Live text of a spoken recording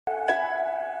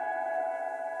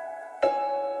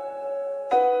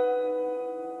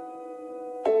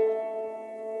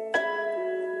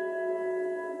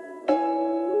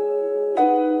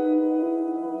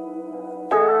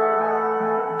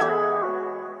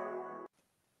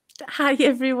Hi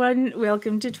everyone,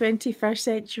 welcome to 21st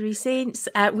Century Saints.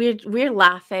 We're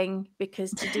laughing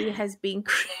because today has been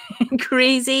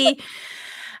crazy,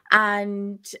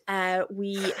 and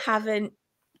we haven't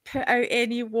put out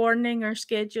any warning or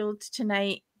scheduled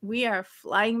tonight. We are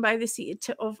flying by the seat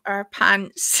of our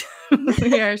pants.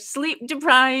 We are sleep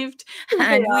deprived,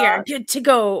 and we are good to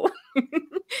go.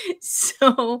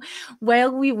 So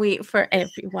while we wait for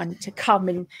everyone to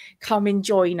come and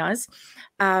join us,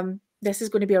 this is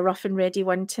going to be a rough and ready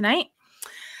one tonight.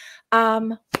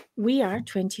 We are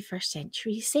 21st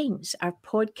Century Saints, our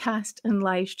podcast and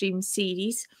live stream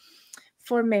series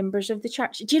for members of the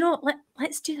church. Do you know?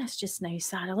 Let's do this just now,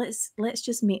 Sarah. Let's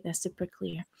just make this super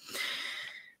clear.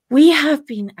 We have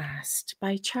been asked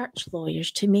by church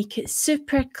lawyers to make it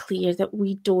super clear that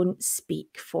we don't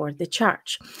speak for the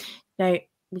church. Now,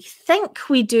 we think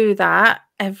we do that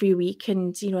every week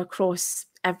and, across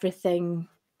everything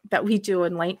that we do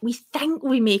online. We think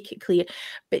we make it clear,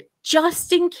 but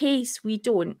just in case we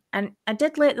don't, and I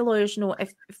did let the lawyers know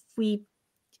if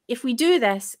we do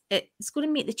this, it's going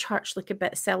to make the church look a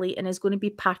bit silly and is going to be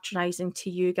patronizing to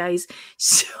you guys.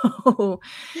 So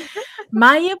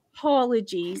my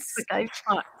apologies. Okay.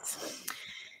 But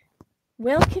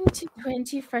welcome to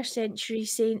 21st Century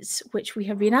Saints, which we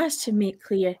have been asked to make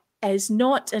clear is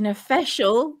not an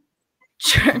official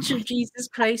Church of Jesus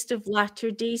Christ of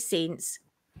Latter-day Saints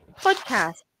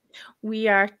podcast. We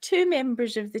are two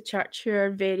members of the church who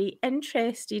are very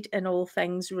interested in all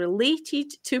things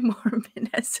related to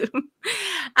Mormonism.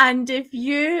 And if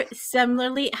you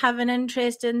similarly have an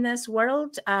interest in this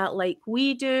world, like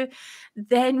we do,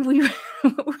 then we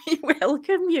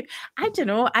welcome you. I don't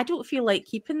know. I don't feel like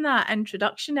keeping that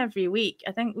introduction every week.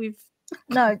 I think we've...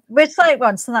 No, we'll say it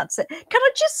once and that's it. Can I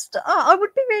just, I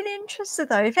would be really interested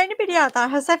though, if anybody out there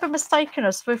has ever mistaken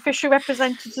us for official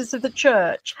representatives of the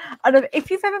church, and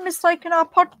if you've ever mistaken our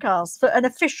podcast for an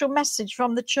official message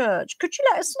from the church, could you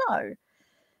let us know?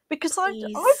 Because I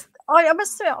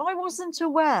must say, I wasn't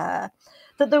aware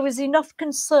that there was enough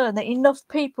concern that enough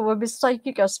people were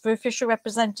mistaking us for official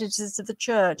representatives of the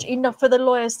church, enough for the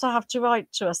lawyers to have to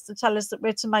write to us to tell us that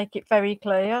we're to make it very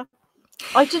clear.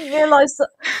 I didn't realise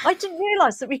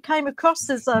that we came across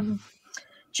as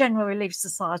General Relief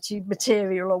Society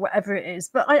material or whatever it is.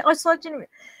 But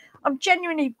I'm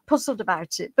genuinely puzzled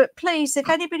about it. But please, if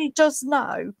anybody does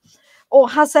know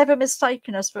or has ever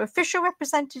mistaken us for official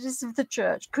representatives of the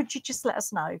church, could you just let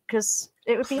us know? Because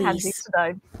it would be handy to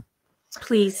know.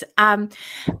 Please. Do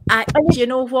you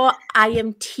know what? I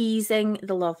am teasing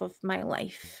the love of my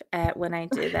life when I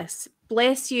do this.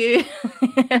 Bless you.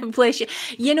 Bless you.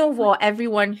 You know what?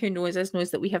 Everyone who knows us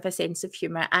knows that we have a sense of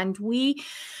humor, and we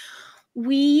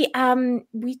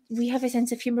have a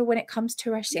sense of humor when it comes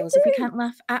to ourselves. If we can't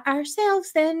laugh at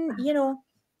ourselves, then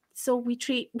so we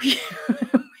treat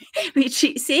we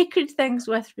treat sacred things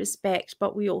with respect,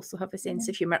 but we also have a sense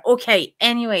of humor. Okay,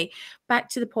 anyway, back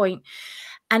to the point.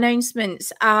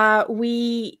 Announcements.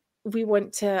 We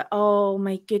want to, oh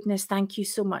my goodness, thank you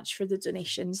so much for the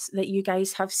donations that you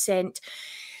guys have sent.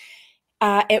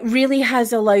 It really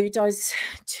has allowed us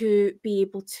to be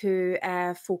able to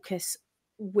focus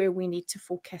where we need to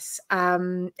focus.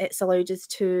 It's allowed us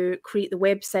to create the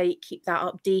website, keep that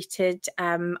updated,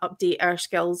 update our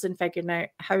skills in figuring out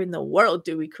how in the world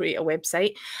do we create a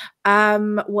website.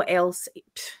 What else?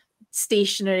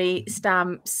 Stationery,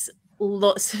 stamps,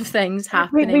 lots of things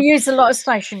happening. We use a lot of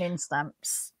stationing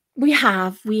stamps. We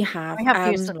have used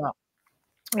a lot.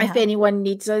 If anyone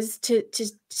needs us to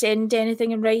send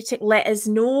anything in writing, let us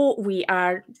know. We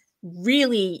are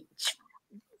really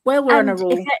we're on a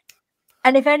roll.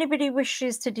 And if anybody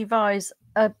wishes to devise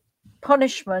a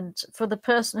punishment for the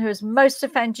person who has most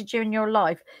offended you in your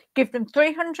life, give them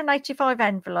 385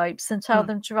 envelopes and tell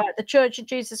them to write the Church of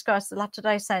Jesus Christ of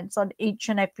Latter-day Saints on each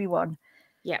and every one.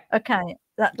 Yeah. Okay.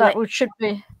 That should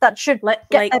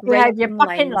get their behaviour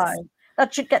back in line.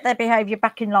 That should get their behaviour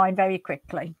back in line very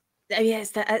quickly.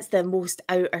 Yes, that's the most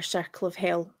outer circle of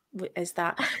hell, is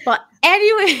that. But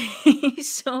anyway,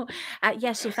 so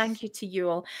so thank you to you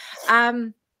all.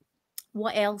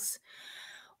 What else?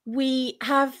 We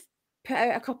have put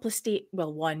out a couple of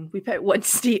we put out one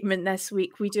statement this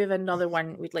week. We do have another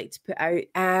one we'd like to put out.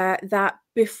 That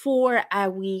before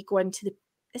we go into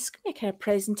it's going to be a kind of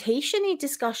presentation-y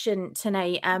discussion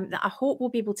tonight that I hope we'll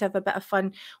be able to have a bit of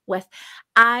fun with.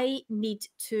 I need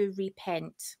to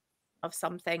repent of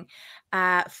something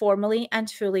formally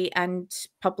and fully and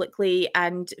publicly.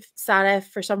 And Sarah,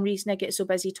 for some reason, I get so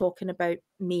busy talking about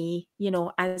me,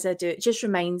 as I do. It just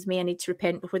reminds me I need to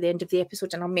repent before the end of the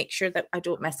episode, and I'll make sure that I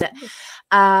don't miss it.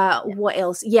 What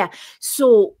else? Yeah.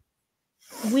 So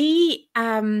we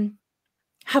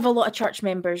have a lot of church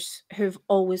members who've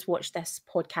always watched this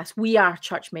podcast. We are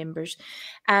church members.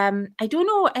 I don't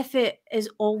know if it is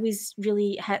always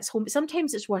really hits home, but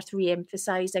sometimes it's worth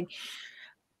re-emphasizing.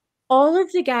 All of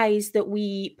the guys that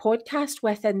we podcast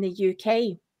with in the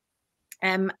UK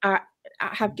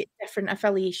have got different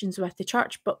affiliations with the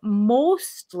church, but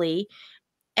mostly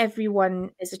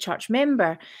everyone is a church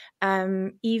member,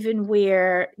 even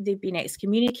where they've been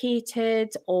excommunicated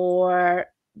or,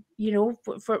 you know,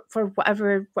 for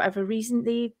whatever reason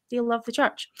they love the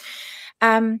church.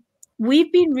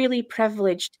 We've been really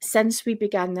privileged since we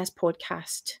began this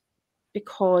podcast,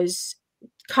 because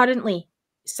currently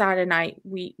Sarah and I,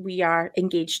 we are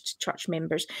engaged church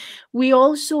members. We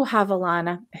also have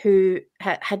Alana, who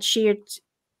had shared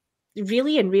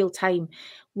really in real time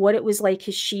what it was like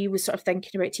as she was sort of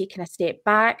thinking about taking a step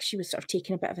back. She was sort of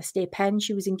taking a bit of a step in.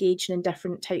 She was engaging in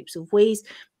different types of ways.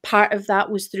 Part of that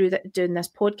was through doing this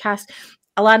podcast.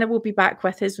 Alana will be back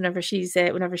with us whenever she's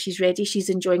ready. She's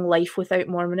enjoying life without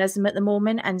Mormonism at the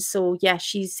moment, and so yeah,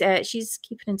 she's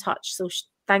keeping in touch. So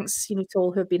thanks, you know, to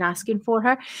all who have been asking for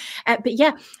her. But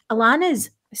yeah, Alana's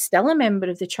still a member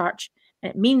of the church, and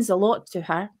it means a lot to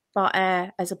her. But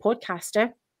as a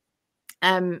podcaster,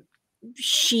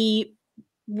 she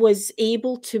was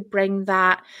able to bring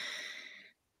that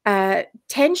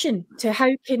tension to how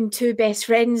can two best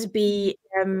friends be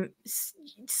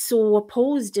so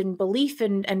opposed in belief,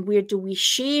 and where do we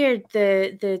share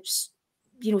the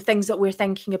you know, things that we're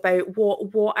thinking about,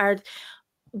 what are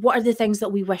the things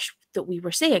that we wish that we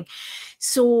were saying.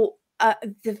 So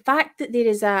the fact that there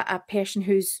is a person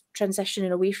who's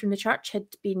transitioning away from the church had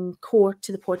been core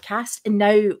to the podcast, and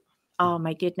now, oh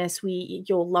my goodness,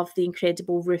 you'll love the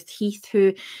incredible Ruth Heath,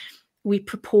 who we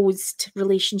proposed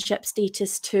relationship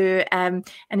status to, and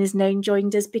is now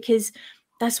joined us, because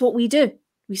that's what we do.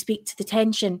 We speak to the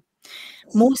tension.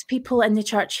 Most people in the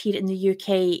church here in the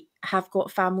UK have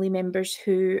got family members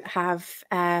who have,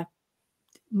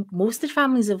 most of their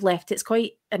families have left. It's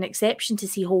quite an exception to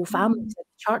see whole families in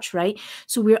the church, right?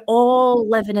 So we're all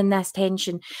living in this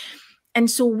tension. And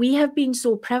so we have been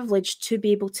so privileged to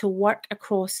be able to work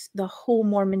across the whole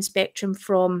Mormon spectrum,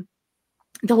 from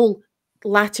the whole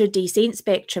Latter-day Saint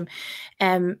spectrum,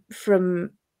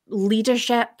 from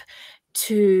leadership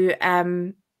to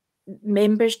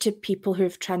members, to people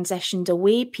who've transitioned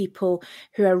away, people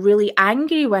who are really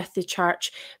angry with the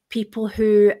church, people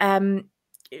who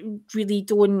really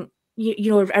don't, you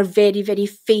know, are very, very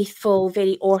faithful,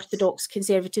 very orthodox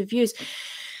conservative views.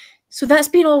 So that's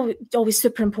been always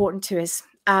super important to us.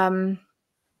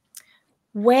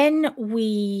 When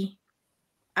we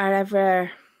are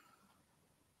ever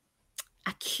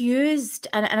accused,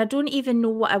 and I don't even know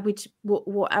what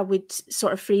I would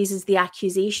sort of phrase as the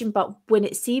accusation, but when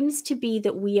it seems to be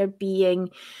that we are being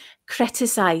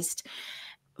criticized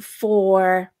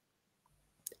for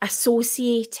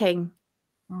associating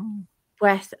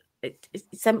with,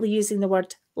 simply using the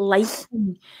word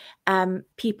liking,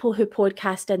 people who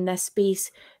podcast in this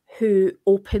space who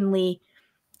openly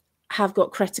have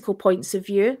got critical points of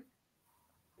view,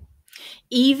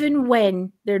 even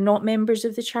when they're not members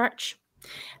of the church,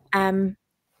 I'm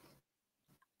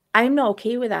not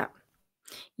okay with that.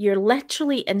 You're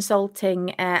literally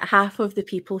insulting half of the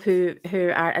people who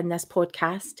are in this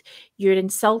podcast. You're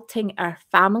insulting our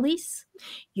families.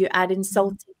 You are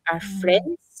insulting our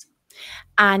friends.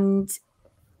 And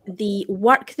the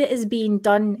work that is being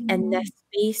done in this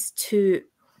space to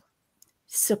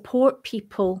support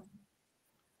people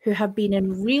who have been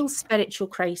in real spiritual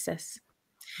crisis.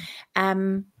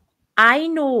 I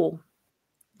know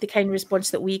the kind of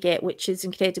response that we get, which is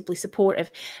incredibly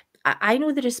supportive. I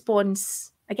know the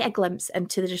response, I get a glimpse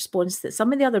into the response that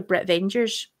some of the other Brit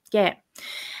Vengers get.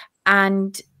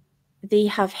 And they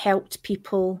have helped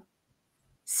people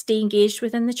stay engaged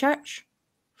within the church.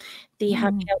 They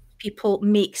have helped people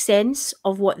make sense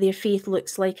of what their faith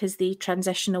looks like as they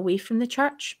transition away from the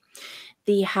church.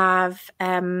 They have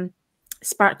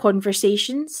sparked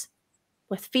conversations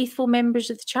with faithful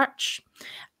members of the church.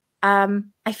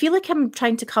 I feel like I'm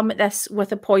trying to come at this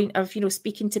with a point of, you know,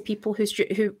 speaking to people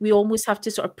who we almost have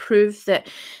to sort of prove that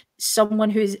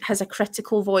someone who has a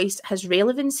critical voice has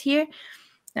relevance here.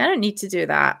 I don't need to do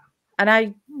that. And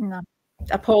I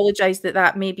apologise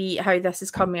that may be how this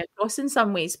is coming across in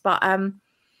some ways. But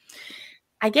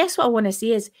I guess what I want to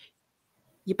say is,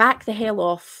 you back the hell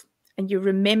off and you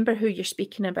remember who you're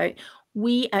speaking about.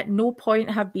 We at no point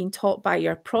have been taught by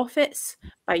our prophets,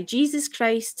 by Jesus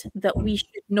Christ, that we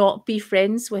should not be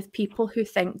friends with people who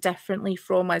think differently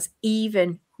from us,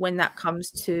 even when that comes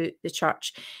to the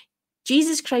church.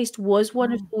 Jesus Christ was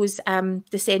one of those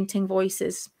dissenting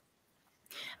voices,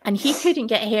 and he couldn't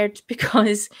get heard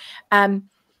because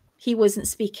he wasn't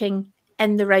speaking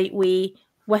in the right way,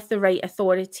 with the right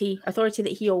authority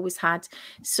that he always had.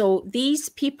 So these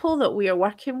people that we are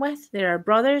working with, they're our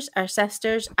brothers, our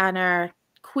sisters, and our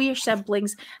queer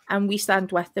siblings, and we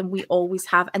stand with them. We always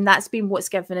have, and that's been what's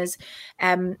given us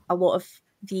a lot of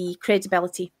the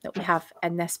credibility that we have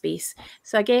in this space.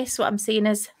 So I guess what I'm saying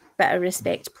is a bit of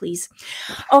respect, please.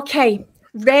 Okay,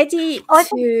 ready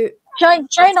to...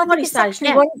 Jane, I think it's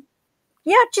actually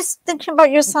just thinking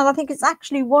about your son, I think it's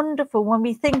actually wonderful when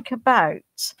we think about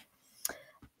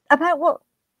what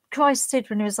Christ did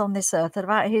when he was on this earth and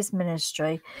about his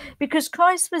ministry, because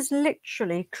Christ was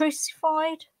literally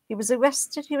crucified. He was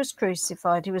arrested, he was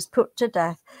crucified, he was put to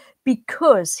death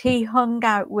because he hung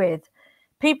out with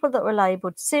people that were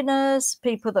labelled sinners,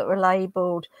 people that were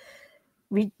labelled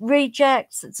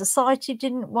rejects that society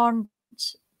didn't want.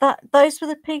 Those were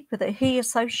the people that he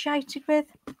associated with.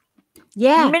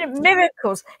 Yeah.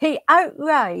 Miracles. He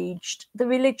outraged the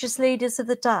religious leaders of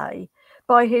the day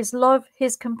by his love,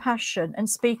 his compassion, and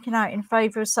speaking out in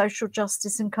favour of social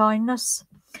justice and kindness.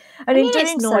 And in doing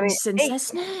it's nonsense,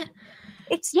 isn't it?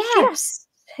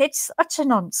 It's utter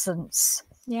nonsense.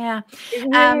 Yeah.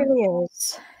 It really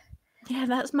is. Yeah,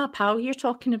 that's my pal you're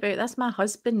talking about. That's my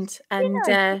husband. And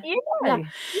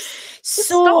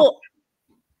so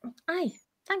aye,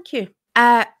 thank you.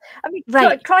 I mean,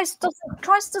 right. Christ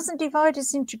doesn't divide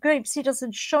us into groups. He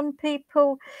doesn't shun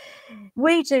people.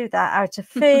 We do that out of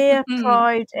fear,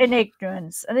 pride, and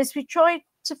ignorance. And as we try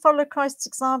to follow Christ's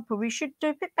example, we should do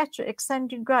a bit better at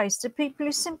extending grace to people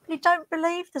who simply don't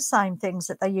believe the same things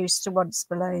that they used to once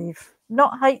believe,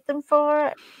 not hate them for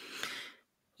it.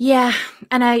 Yeah,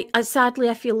 and I sadly,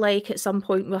 I feel like at some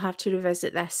point we'll have to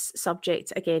revisit this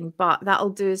subject again, but that'll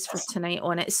do us for tonight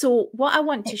on it. So what I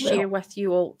want to share with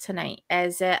you all tonight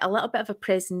is a little bit of a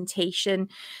presentation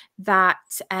that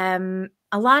Alana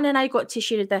and I got to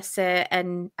share this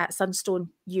at Sunstone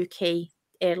UK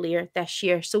earlier this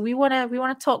year. So we want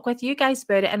to talk with you guys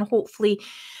about it, and hopefully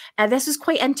this is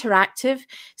quite interactive.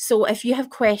 So if you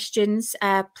have questions,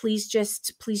 please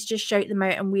just shout them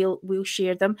out and we'll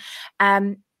share them.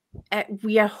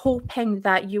 We are hoping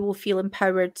that you will feel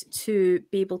empowered to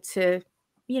be able to,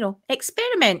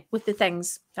 experiment with the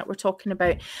things that we're talking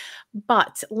about.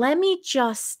 But let me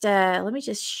just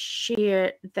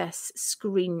share this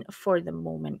screen for the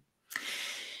moment.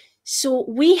 So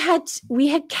we had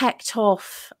kicked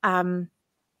off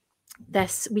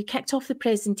we kicked off the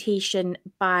presentation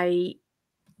by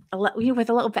with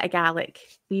a little bit of Gaelic.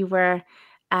 We were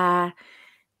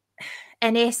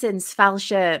in essence,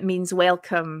 Falsha means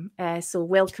welcome. So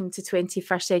welcome to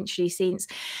 21st Century Saints.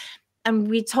 And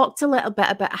we talked a little bit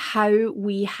about how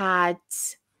we had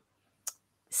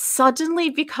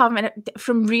suddenly become,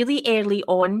 from really early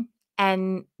on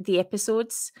in the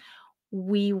episodes,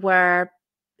 we were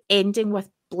ending with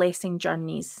blessing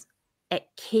journeys. It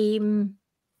came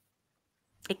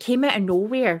out of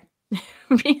nowhere,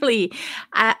 really.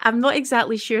 I'm not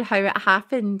exactly sure how it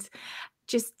happened.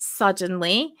 Just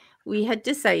suddenly, we had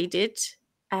decided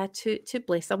to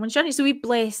bless someone's journey. So we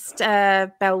blessed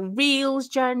Bill Reel's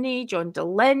journey, John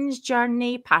DeLyn's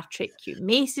journey, Patrick Hugh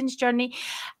Mason's journey.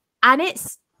 And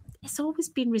it's always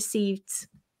been received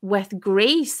with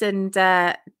grace and,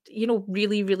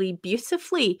 really, really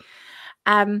beautifully.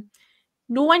 No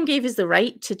one gave us the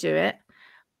right to do it,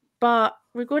 but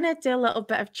we're going to do a little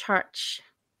bit of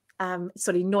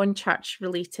non-church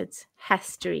related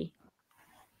history.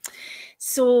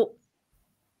 So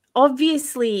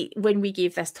obviously, when we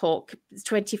gave this talk,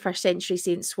 21st Century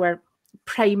Saints were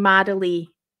primarily,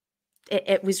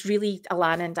 it was really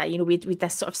Alana and I, with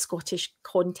this sort of Scottish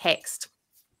context.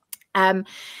 In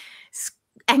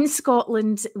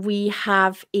Scotland, we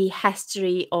have a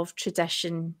history of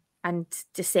tradition and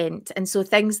descent. And so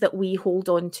things that we hold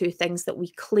on to, things that we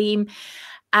claim,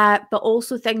 but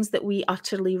also things that we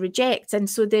utterly reject. And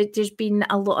so there's been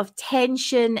a lot of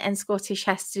tension in Scottish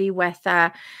history with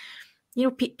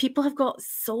people have got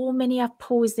so many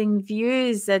opposing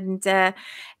views, and when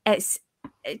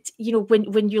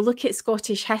you look at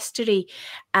Scottish history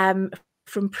from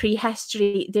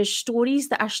prehistory, there's stories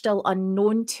that are still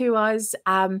unknown to us.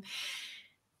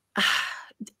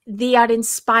 They are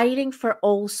inspiring for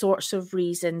all sorts of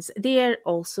reasons. They're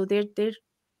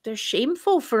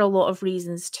shameful for a lot of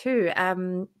reasons too.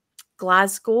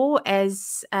 Glasgow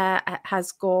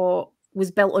was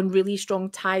built on really strong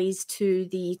ties to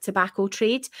the tobacco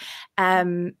trade.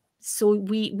 So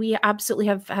we absolutely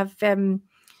have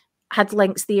had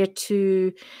links there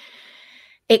to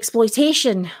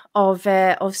exploitation of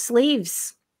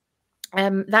slaves.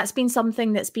 That's been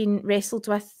something that's been wrestled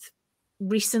with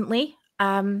recently.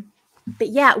 But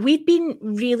yeah, we've been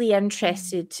really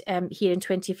interested here in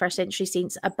 21st Century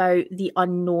Saints about the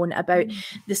unknown, about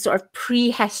the sort of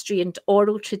prehistory and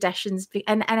oral traditions.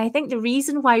 And I think the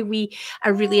reason why we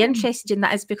are really interested in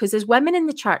that is because as women in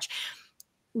the church,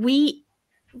 we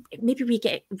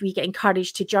get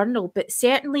encouraged to journal, but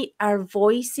certainly our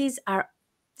voices are,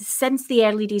 since the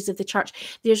early days of the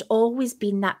church, there's always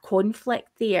been that conflict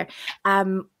there,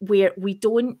 where we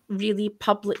don't really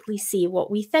publicly say what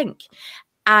we think.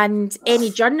 And any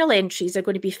journal entries are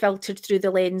going to be filtered through the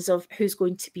lens of who's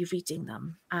going to be reading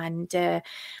them. And,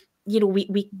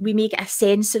 we may get a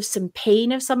sense of some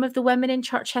pain of some of the women in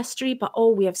church history, but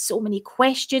we have so many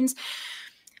questions.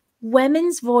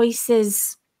 Women's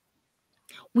voices,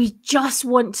 we just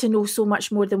want to know so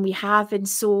much more than we have. And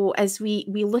so as we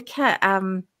look at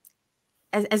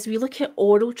as we look at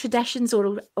oral traditions,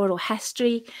 oral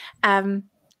history, and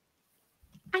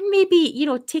maybe,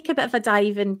 take a bit of a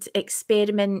dive and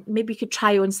experiment. Maybe we could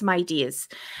try on some ideas.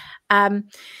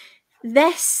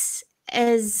 This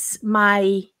is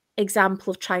my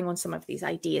example of trying on some of these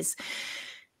ideas.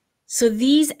 So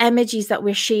these images that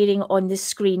we're sharing on the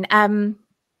screen,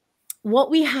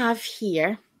 what we have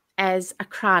here is a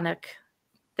crannog.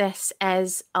 This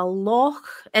is a loch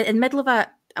in the middle of a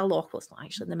loch. Well, it's not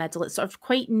actually in the middle. It's sort of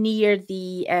quite near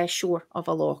the shore of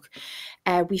a loch.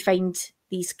 We find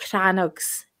these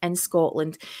crannogs in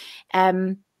Scotland.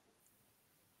 They're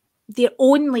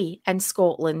only in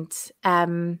Scotland.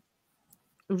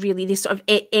 Really, they sort of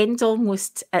end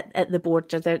almost at the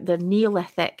border. They're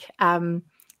Neolithic. So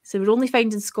they're only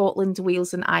found in Scotland,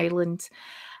 Wales, and Ireland.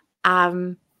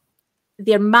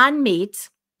 They're man-made.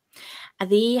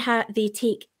 They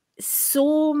take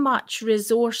so much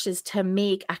resources to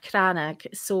make a crannog.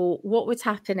 So what would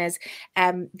happen is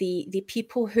the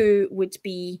people who would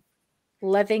be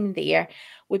living there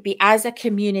would be, as a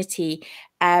community,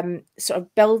 sort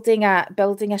of building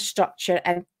a structure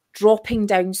and dropping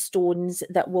down stones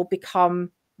that will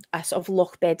become a sort of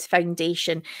loch bed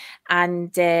foundation,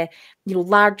 and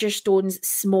larger stones,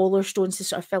 smaller stones to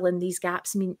sort of fill in these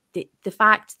gaps. I mean, the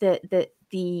fact that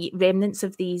the remnants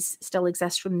of these still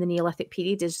exist from the Neolithic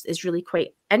period is really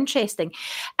quite interesting.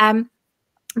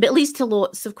 But it leads to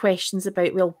lots of questions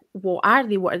about, well, what are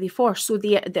they? What are they for? So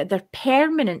they're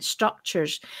permanent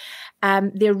structures.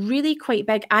 They're really quite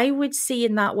big. I would say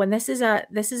in that one, this is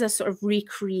a sort of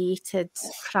recreated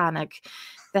crannog.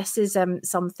 This is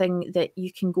something that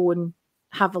you can go and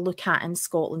have a look at in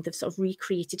Scotland. They've sort of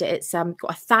recreated it. It's got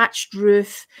a thatched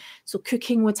roof, so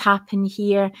cooking would happen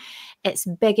here. It's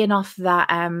big enough that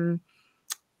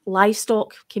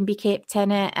livestock can be kept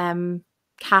in it,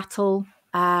 cattle,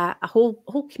 a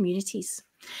whole communities.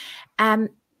 But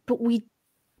we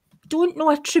don't know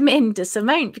a tremendous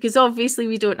amount because obviously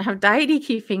we don't have diary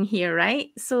keeping here, right?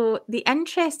 So the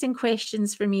interesting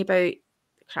questions for me about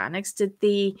crannogs,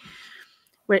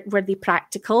 were they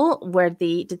practical?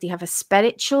 Did they have a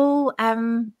spiritual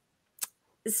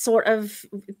sort of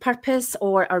purpose,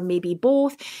 or maybe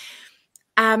both?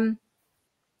 And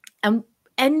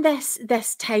in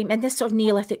this time, in this sort of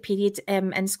Neolithic period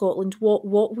in Scotland,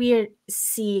 what we're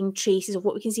seeing traces of,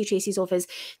 what we can see traces of, is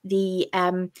the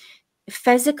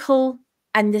physical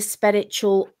and the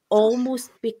spiritual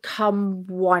almost become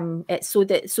one. It's so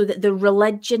that the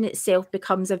religion itself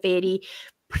becomes a very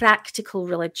practical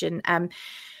religion.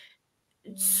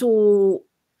 So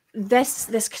this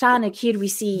crannog here we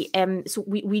see, so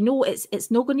we know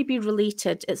it's not going to be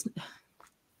related. It's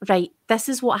right. This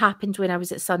is what happened when I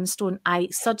was at Sunstone. I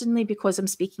suddenly, because I'm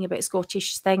speaking about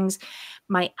Scottish things,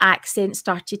 my accent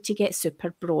started to get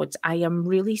super broad. I am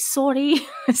really sorry.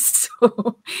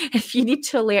 So if you need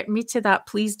to alert me to that,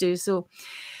 please do so.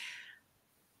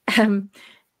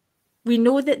 We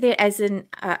know that there isn't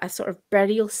a sort of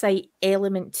burial site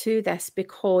element to this,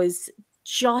 because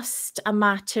just a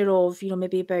matter of,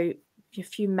 maybe about a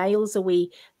few miles away,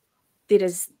 there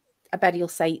is a burial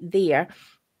site there.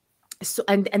 So,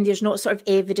 and there's not sort of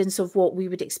evidence of what we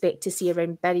would expect to see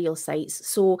around burial sites.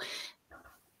 So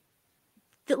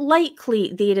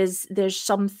likely there's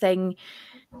something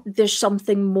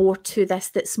more to this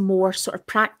that's more sort of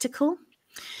practical.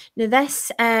 Now,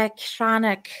 this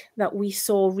crannog that we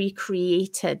saw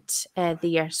recreated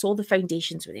there, so all the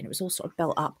foundations were in, it was all sort of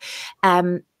built up.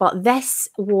 But this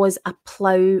was a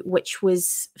plough which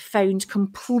was found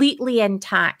completely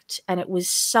intact, and it was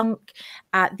sunk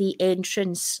at the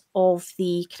entrance of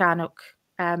the crannog.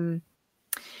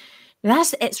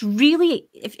 It's really,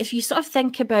 if you sort of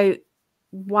think about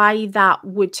why that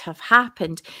would have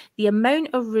happened, the amount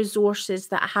of resources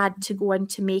that had to go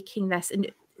into making this, and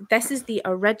this is the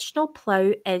original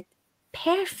plough in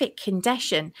perfect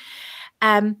condition.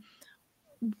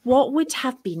 what would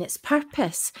have been its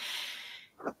purpose?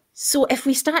 So if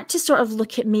we start to sort of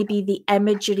look at maybe the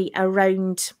imagery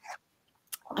around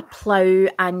a plough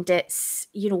and its,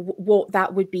 you know, what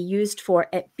that would be used for,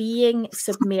 it being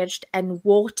submerged in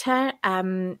water,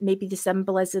 maybe the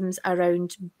symbolisms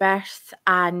around birth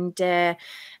and,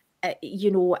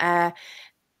 you know,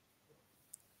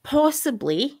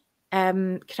 possibly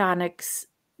Cranach's,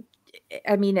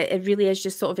 I mean, it really is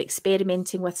just sort of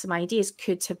experimenting with some ideas.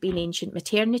 Could have been ancient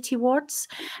maternity wards,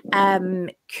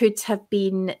 could have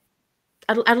been,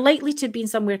 are likely to have been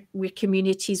somewhere where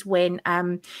communities went,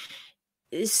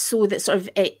 so that sort of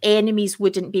enemies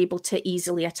wouldn't be able to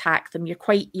easily attack them.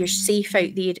 You're safe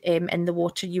out there in the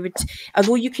water. You would,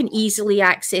 although you can easily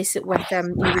access it with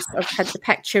you sort of had the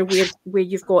picture where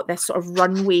you've got this sort of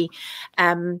runway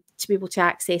to be able to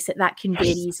access it. That can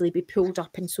very easily be pulled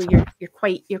up, and so you're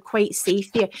quite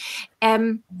safe there.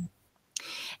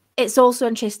 It's also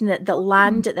interesting that the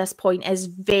land at this point is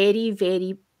very,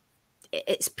 very,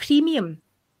 it's premium.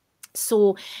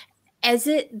 So is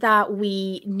it that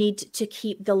we need to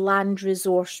keep the land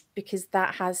resource because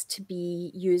that has to be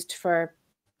used for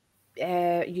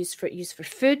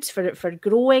food, for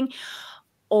growing,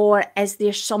 or is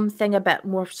there something a bit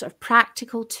more sort of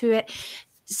practical to it?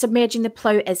 Submerging the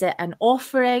plough, is it an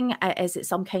offering? Is it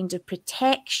some kind of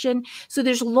protection? So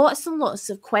there's lots and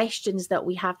lots of questions that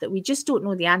we have that we just don't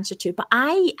know the answer to. But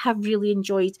I have really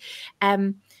enjoyed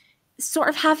sort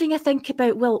of having a think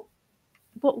about, well,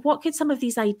 what could some of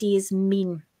these ideas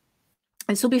mean?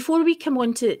 And so before we come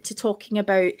on to talking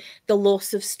about the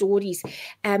loss of stories,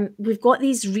 we've got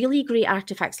these really great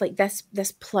artifacts like this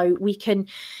plough.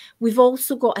 We've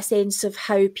also got a sense of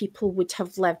how people would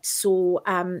have lived. So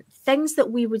things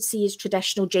that we would see as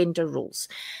traditional gender roles.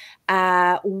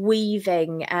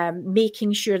 Weaving,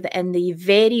 making sure that in the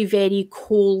very, very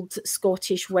cold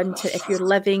Scottish winter, if you're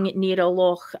living near a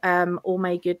loch, oh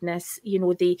my goodness, you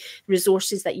know, the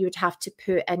resources that you would have to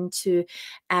put into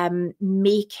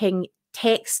making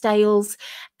textiles.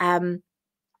 That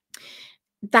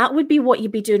would be what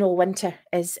you'd be doing all winter,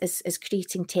 is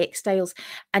creating textiles.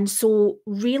 And so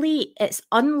really it's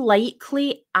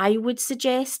unlikely, I would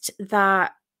suggest,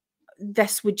 that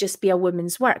this would just be a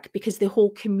woman's work, because the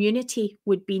whole community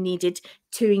would be needed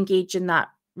to engage in that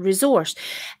resource.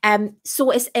 So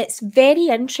it's very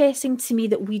interesting to me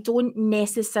that we don't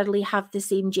necessarily have the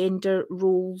same gender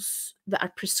roles that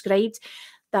are prescribed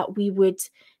that we would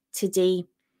today.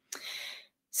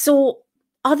 So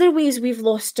other ways we've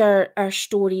lost our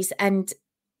stories, and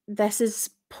this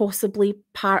is possibly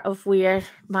part of where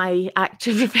my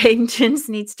active vengeance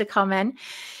needs to come in.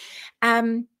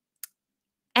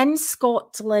 In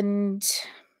Scotland,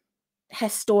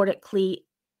 historically,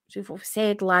 as we've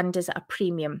said, land is at a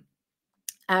premium.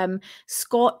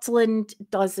 Scotland's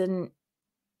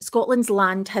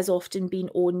land has often been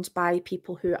owned by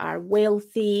people who are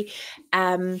wealthy.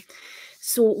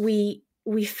 So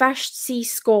we first see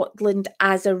Scotland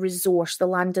as a resource, the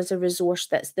land as a resource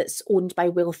that's owned by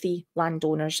wealthy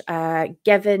landowners,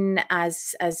 given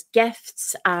as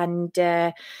gifts and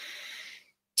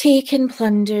taken,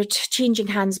 plundered, changing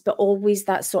hands, but always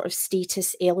that sort of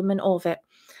status element of it.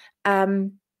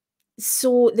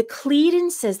 So the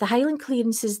clearances, the Highland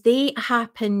clearances, they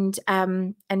happened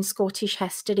in Scottish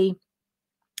history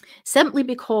simply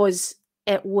because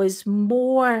it was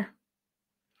more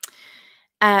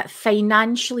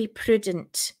financially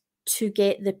prudent to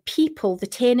get the people, the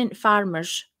tenant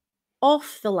farmers,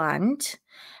 off the land,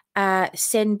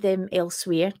 send them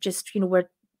elsewhere, just, you know, where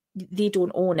they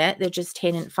don't own it, they're just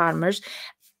tenant farmers,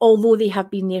 although they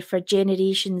have been there for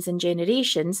generations and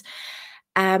generations.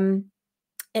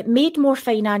 It made more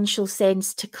financial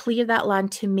sense to clear that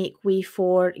land to make way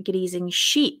for grazing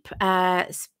sheep.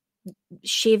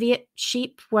 Cheviot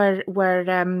sheep were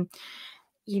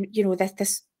you know,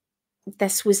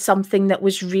 this was something that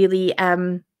was really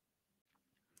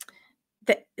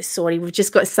sorry, we've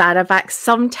just got Sarah back.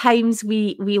 Sometimes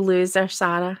we lose our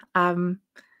Sarah.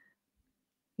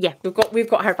 Yeah, we've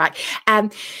got her back.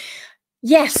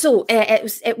 Yeah, so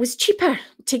it was cheaper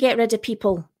to get rid of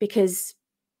people because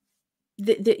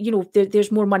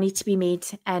there's more money to be made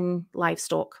in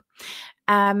livestock.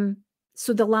 So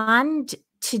the land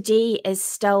today is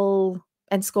still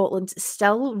in Scotland,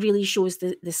 still really shows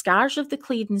the scars of the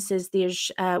clearances.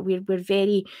 There's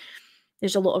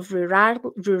there's a lot of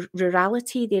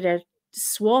rurality. There are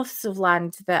swaths of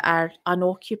land that are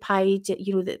unoccupied,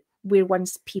 you know, that where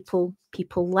once people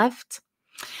lived.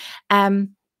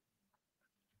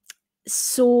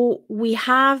 So we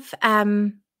have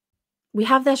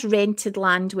this rented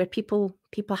land where people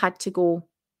had to go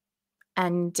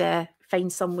and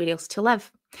find somewhere else to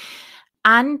live.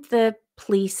 And the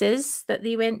places that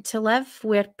they went to live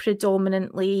were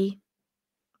predominantly,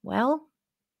 well,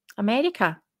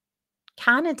 America,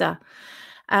 Canada,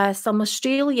 some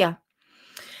Australia.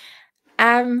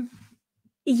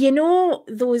 You know,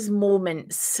 those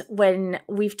moments when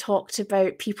we've talked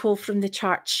about people from the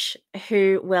church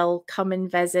who will come and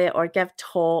visit or give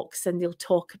talks, and they'll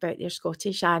talk about their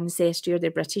Scottish ancestry or their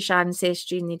British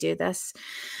ancestry, and they do this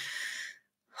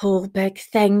whole big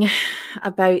thing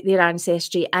about their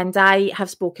ancestry. And I have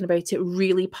spoken about it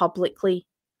really publicly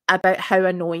about how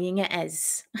annoying it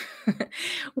is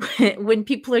when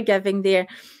people are giving their,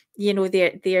 you know,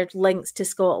 their links to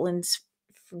Scotland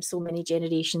from so many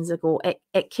generations ago.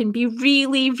 It can be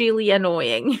really, really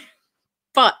annoying.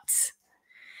 But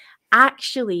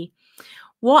actually,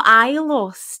 what I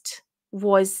lost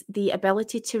was the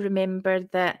ability to remember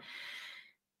that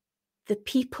the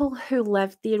people who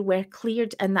lived there were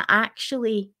cleared, and that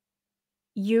actually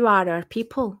you are our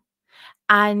people.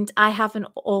 And I haven't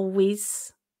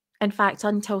always, in fact,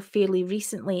 until fairly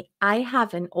recently, I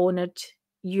haven't honoured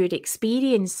your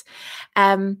experience.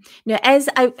 Now, as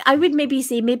I would maybe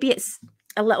say, maybe it's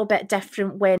a little bit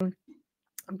different when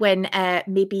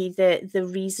maybe the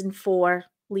reason for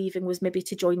leaving was maybe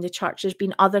to join the church. There's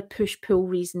been other push-pull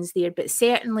reasons there, but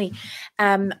certainly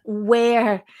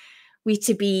where we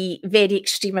to be very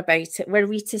extreme about it, were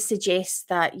we to suggest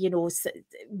that, you know,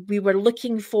 we were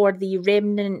looking for the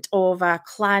remnant of a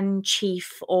clan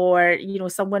chief or, you know,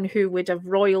 someone who would have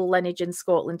royal lineage in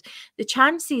Scotland, the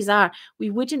chances are we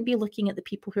wouldn't be looking at the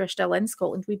people who are still in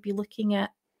Scotland. We'd be looking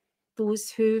at those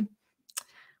who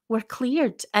were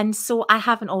cleared. And so I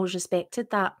haven't always respected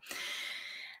that.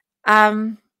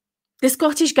 The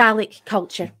Scottish Gaelic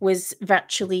culture was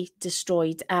virtually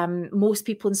destroyed. Most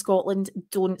people in Scotland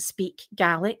don't speak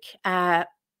Gaelic,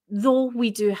 though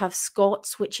we do have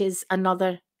Scots, which is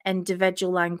another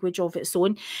individual language of its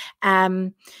own.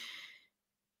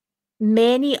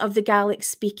 Many of the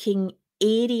Gaelic-speaking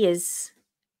areas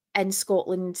in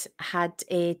Scotland had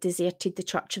deserted the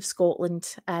Church of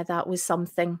Scotland. That was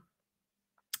something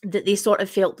that they sort of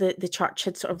felt that the church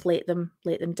had sort of let them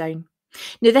down.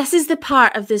 Now, this is the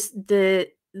part of this, the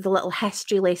little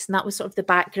history lesson. That was sort of the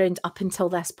background up until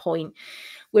this point,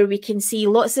 where we can see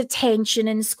lots of tension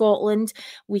in Scotland.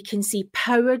 We can see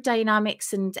power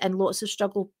dynamics and lots of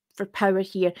struggle for power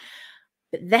here.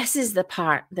 But this is the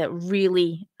part that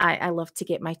really I love to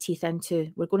get my teeth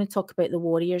into. We're going to talk about the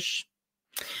warriors.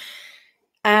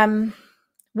 When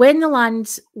the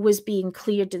land was being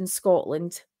cleared in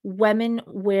Scotland, women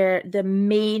were the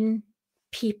main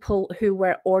people who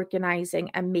were organising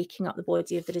and making up the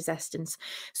body of the resistance.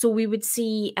 So we would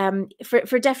see,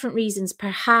 for different reasons,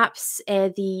 perhaps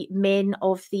the men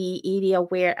of the area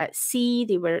were at sea,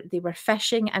 they were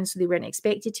fishing, and so they weren't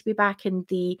expected to be back, and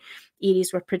the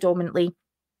areas were predominantly,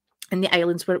 and the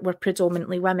islands were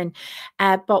predominantly women.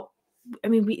 But I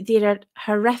mean, there are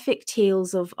horrific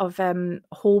tales of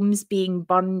homes being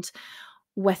burned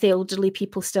with elderly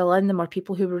people still in them, or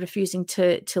people who were refusing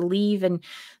to leave, and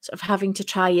sort of having to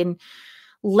try and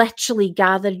literally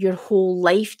gather your whole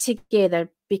life together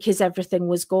because everything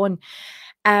was gone.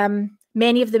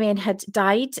 Many of the men had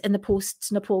died in the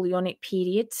post-Napoleonic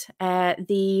period.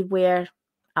 They were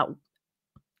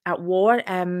at war,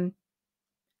 and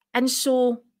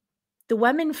so the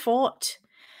women fought,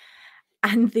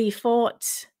 and they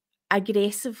fought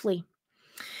aggressively.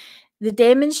 The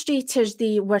demonstrators,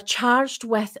 they were charged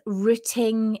with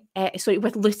looting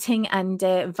and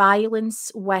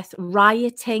violence, with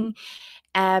rioting.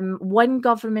 One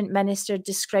government minister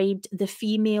described the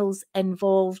females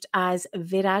involved as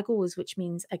viragos, which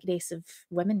means aggressive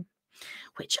women,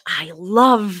 which I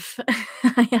love.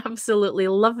 I absolutely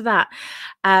love that.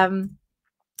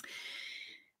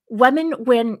 Women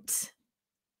were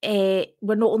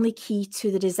not only key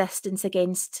to the resistance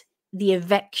against the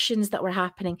evictions that were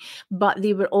happening, but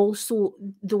they were also,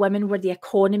 the women were the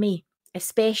economy,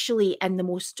 especially in the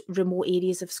most remote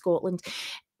areas of Scotland.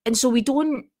 And so we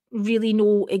don't really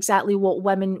know exactly what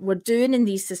women were doing in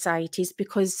these societies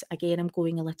because, again, I'm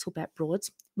going a little bit broad.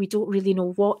 We don't really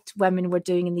know what women were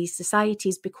doing in these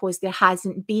societies because there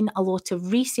hasn't been a lot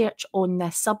of research on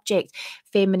this subject,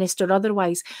 feminist or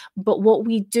otherwise. But what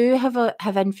we do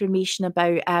have information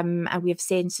about, and we have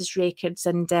census records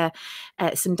and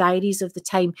some diaries of the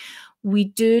time, we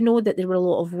do know that there were a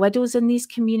lot of widows in these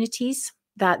communities,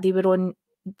 that they were on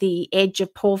the edge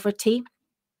of poverty,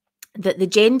 that the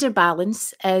gender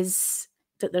balance is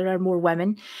that there are more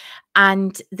women,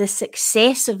 and the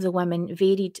success of the women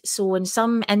varied. So in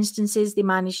some instances, they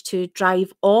managed to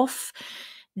drive off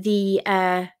the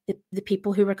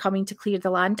people who were coming to clear the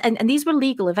land, and these were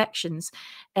legal evictions.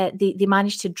 They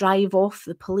managed to drive off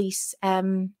the police,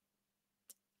 and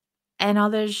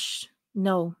others,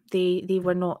 no, they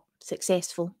were not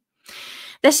successful.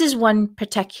 This is one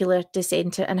particular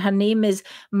dissenter, and her name is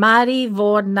Mary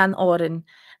Vor nan Oren.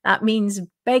 That means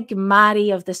Big Mary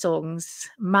of the songs.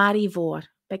 Mary Vor,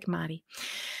 Big Mary,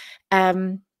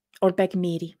 or Big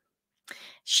Mary.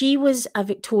 She was a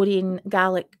Victorian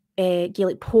Gaelic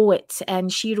poet,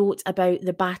 and she wrote about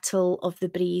the Battle of the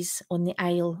Breeze on the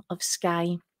Isle of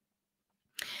Skye.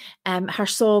 Her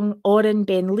song Oren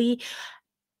Ben Lee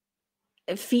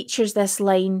features this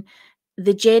line: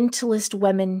 "The gentlest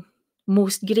women,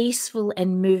 most graceful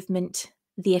in movement,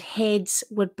 their heads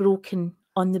were broken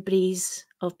on the breeze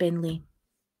of Benley."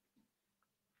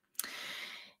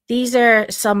 These are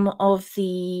some of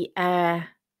the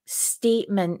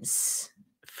statements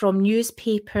from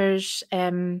newspapers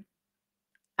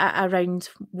around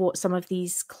what some of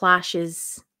these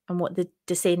clashes and what the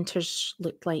dissenters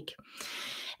looked like.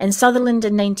 In Sutherland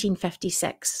in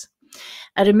 1956,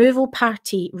 a removal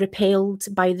party repelled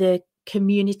by the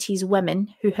community's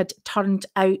women who had turned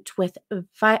out with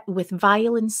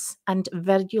violence and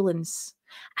virulence.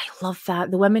 I love that.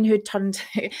 The women who turned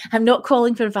out. I'm not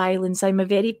calling for violence. I'm a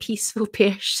very peaceful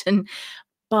person.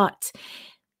 But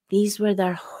these were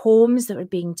their homes that were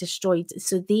being destroyed.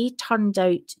 So they turned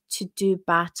out to do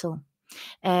battle.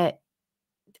 In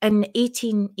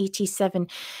 1887,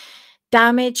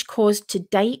 damage caused to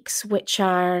dikes, which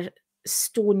are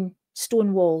stone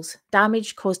walls,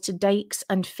 damage caused to dikes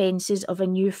and fences of a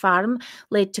new farm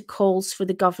led to calls for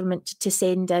the government to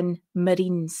send in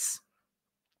Marines.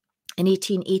 In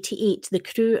 1888, the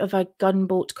crew of a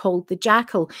gunboat called the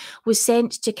Jackal was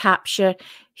sent to capture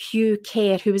Hugh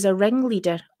Kerr, who was a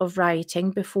ringleader of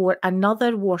rioting, before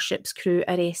another warship's crew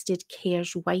arrested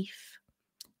Kerr's wife.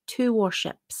 2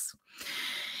 warships.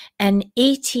 In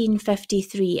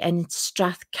 1853, in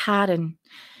Strathcarron,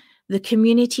 the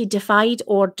community defied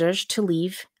orders to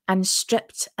leave and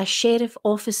stripped a sheriff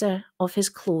officer of his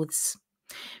clothes.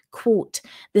 Quote,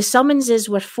 "The summonses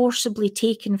were forcibly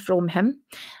taken from him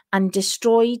and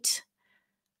destroyed,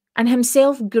 and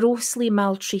himself grossly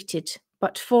maltreated,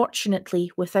 but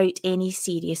fortunately without any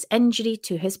serious injury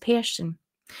to his person.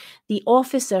 The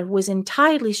officer was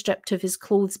entirely stripped of his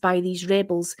clothes by these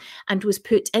rebels and was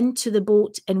put into the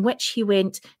boat in which he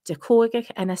went to Coigach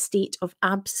in a state of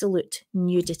absolute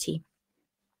nudity."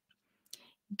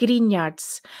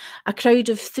 Greenyards, a crowd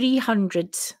of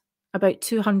 300, about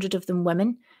 200 of them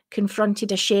women,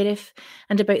 confronted a sheriff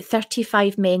and about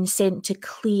 35 men sent to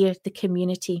clear the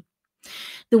community.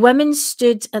 The women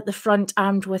stood at the front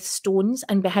armed with stones,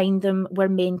 and behind them were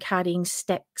men carrying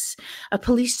sticks. A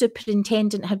police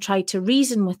superintendent had tried to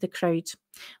reason with the crowd.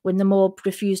 When the mob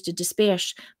refused to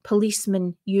disperse,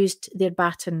 policemen used their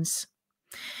batons.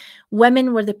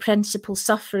 Women were the principal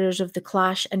sufferers of the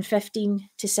clash, and 15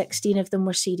 to 16 of them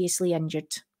were seriously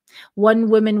injured. 1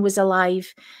 woman was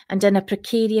alive and in a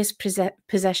precarious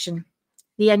position.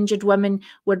 The injured women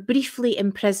were briefly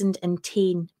imprisoned in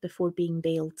Tain before being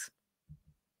bailed.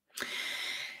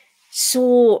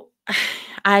 So,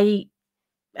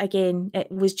 again, it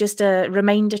was just a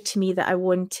reminder to me that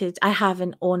I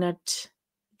haven't honoured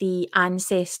the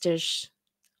ancestors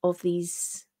of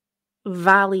these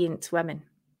valiant women.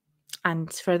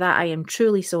 And for that, I am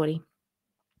truly sorry.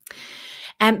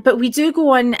 But we do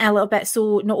go on a little bit.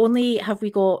 So not only have we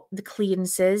got the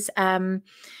clearances,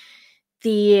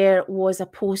 there was a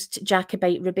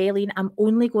post-Jacobite rebellion. I'm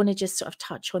only going to just sort of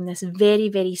touch on this very,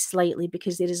 very slightly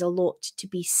because there is a lot to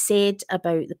be said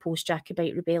about the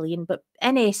post-Jacobite rebellion. But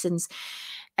in essence,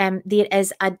 there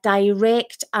is a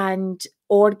direct and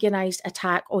organised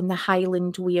attack on the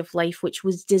Highland way of life, which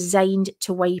was designed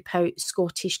to wipe out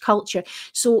Scottish culture.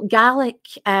 So Gaelic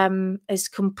is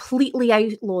completely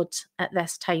outlawed at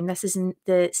this time. This is in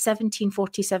the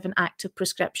 1747 Act of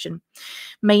Proscription.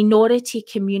 Minority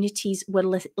communities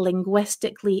were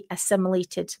linguistically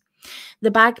assimilated.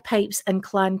 The bagpipes and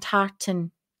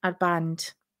Clantartan are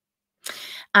banned.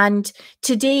 And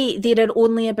today there are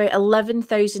only about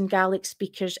 11,000 Gaelic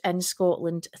speakers in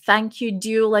Scotland. Thank you,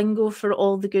 Duolingo, for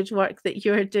all the good work that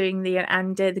you're doing there.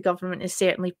 And the government is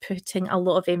certainly putting a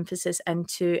lot of emphasis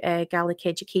into Gaelic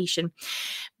education.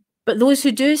 But those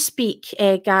who do speak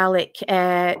Gaelic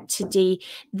today,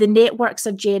 the networks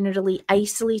are generally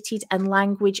isolated and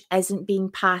language isn't being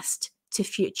passed to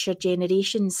future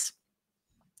generations.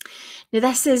 Now,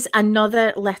 this is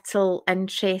another little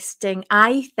interesting,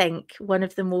 I think, one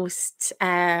of the most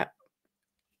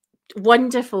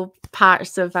wonderful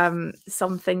parts of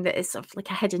something that is sort of like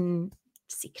a hidden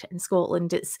secret in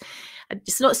Scotland. It's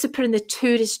not super in the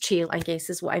tourist trail, I guess,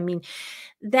 is what I mean.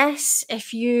 This,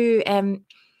 if you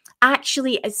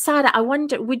actually, Sarah, I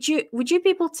wonder, would you be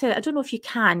able to? I don't know if you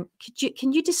can.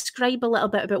 Can you describe a little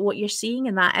bit about what you're seeing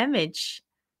in that image?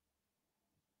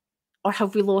 Or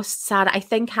have we lost Sarah? I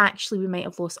think actually we might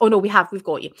have lost. Oh no, we have. We've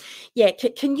got you. Yeah.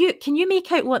 Can you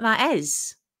make out what that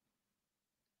is?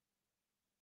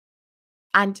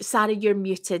 And Sarah, you're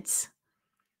muted.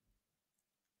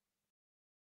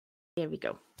 There we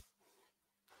go.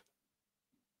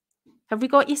 Have we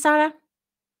got you, Sarah?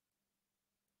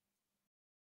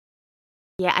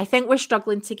 Yeah, I think we're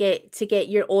struggling to get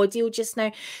your audio just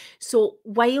now. So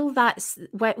while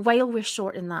we're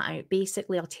sorting that out,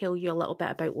 basically I'll tell you a little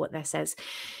bit about what this is.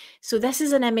 So this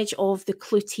is an image of the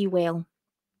Clouty Well,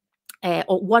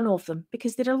 or one of them,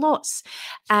 because there are lots.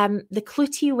 The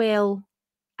Clouty Well,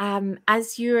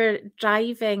 as you're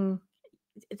driving,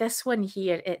 this one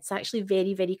here, it's actually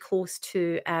very, very close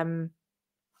to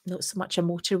not so much a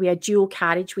motorway, a dual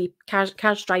carriageway.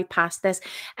 Cars drive past this,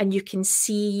 and you can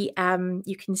see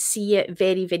it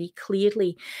very, very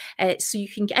clearly. So you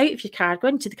can get out of your car, go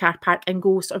into the car park, and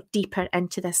go sort of deeper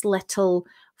into this little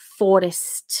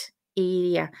forest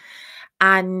area.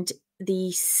 And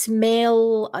the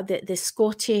smell, the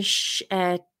Scottish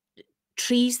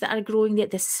trees that are growing there,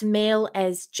 the smell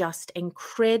is just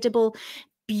incredible,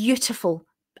 beautiful,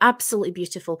 absolutely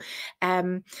beautiful.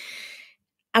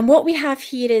 And what we have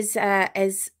here is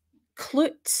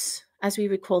clouts, as we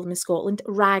would call them in Scotland,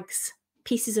 rags,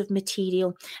 pieces of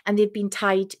material, and they've been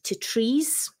tied to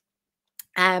trees.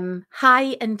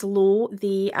 High and low,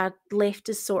 they are left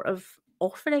as sort of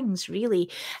offerings,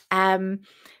 really.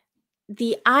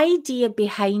 The idea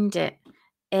behind it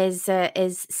is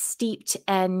steeped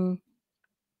in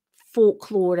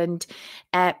folklore and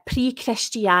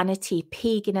pre-Christianity,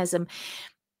 paganism.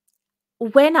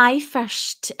 When I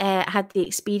first had the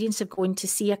experience of going to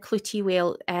see a Clouty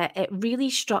Well, it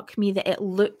really struck me that it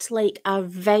looked like a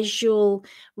visual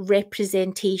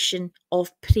representation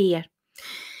of prayer.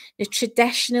 Now,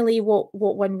 traditionally, what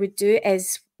one would do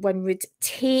is one would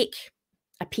take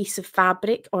a piece of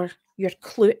fabric or your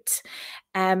clout,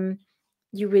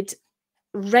 you would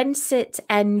rinse it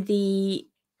in the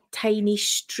tiny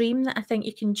stream that I think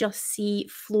you can just see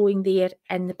flowing there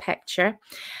in the picture,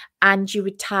 and you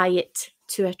would tie it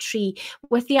to a tree,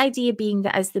 with the idea being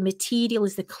that as the material,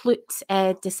 as the clout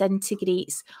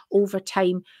disintegrates over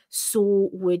time, so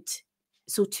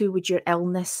too would your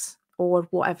illness or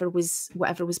whatever was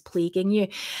plaguing you.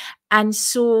 And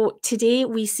so today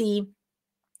we see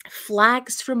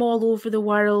flags from all over the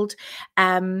world,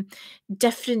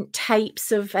 different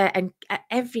types of and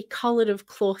every color of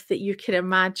cloth that you can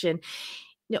imagine.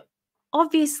 You know,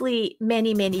 obviously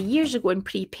many years ago, in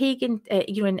pre-pagan,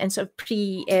 in sort of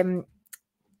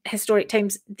pre-historic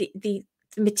times, the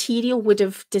material would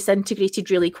have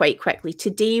disintegrated really quite quickly.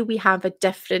 Today we have a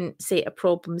different set of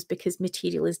problems because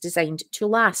material is designed to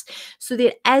last. So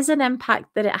there is an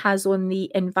impact that it has on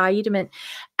the environment,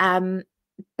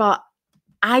 but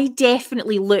I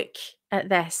definitely look at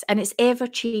this, and it's ever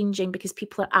changing because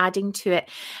people are adding to it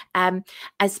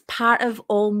as part of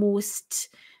almost.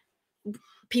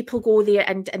 People go there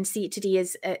and see it today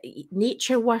as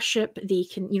nature worship. They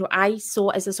can, I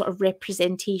saw it as a sort of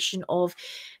representation of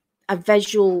a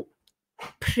visual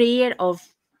prayer of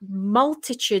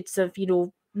multitudes of,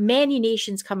 many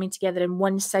nations coming together in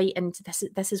one site, and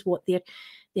this is what their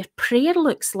prayer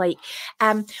looks like.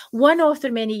 One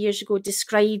author many years ago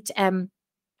described.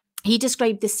 He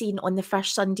described the scene on the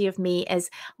first Sunday of May as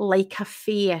like a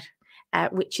fair,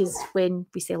 which is when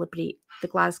we celebrate the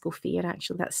Glasgow Fair.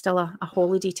 Actually, that's still a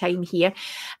holiday time here,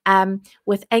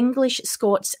 with English,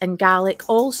 Scots and Gaelic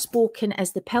all spoken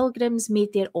as the pilgrims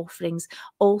made their offerings,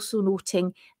 also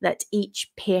noting that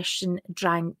each person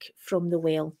drank from the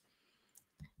well,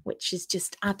 which is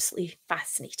just absolutely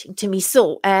fascinating to me.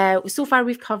 So far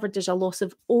we've covered there's a loss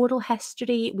of oral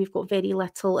history. We've got very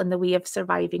little in the way of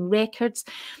surviving records.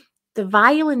 The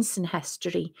violence in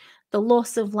history, the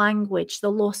loss of language, the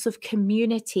loss of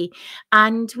community,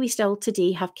 and we still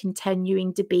today have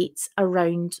continuing debates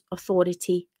around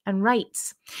authority and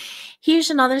rights. Here's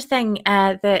another thing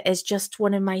that is just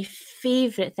one of my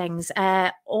favourite things.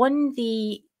 On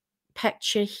the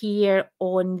picture here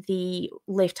on the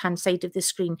left-hand side of the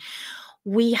screen,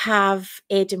 we have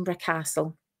Edinburgh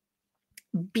Castle.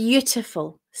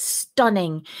 Beautiful,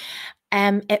 stunning.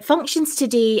 It functions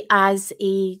today as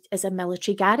a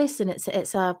military garrison.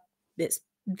 It's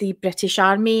the British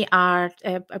Army are,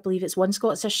 I believe it's One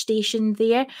Scots are stationed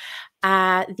there.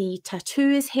 The tattoo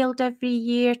is held every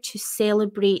year to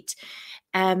celebrate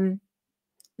the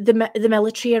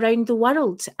military around the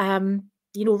world.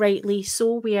 rightly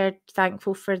so. We are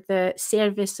thankful for the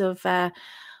service of the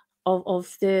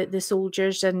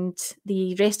soldiers and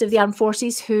the rest of the armed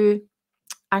forces who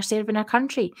are serving our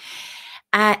country.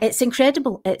 It's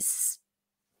incredible. It's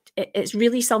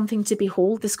really something to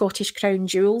behold. The Scottish Crown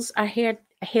Jewels are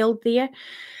held there.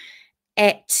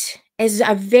 It is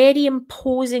a very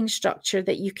imposing structure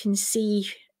that you can see,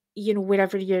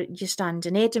 wherever you stand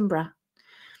in Edinburgh.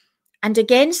 And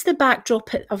against the backdrop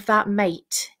of that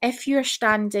might, if you're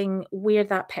standing where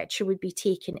that picture would be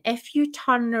taken, if you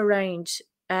turn around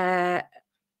about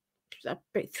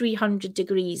 300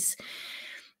 degrees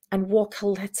and walk a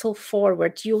little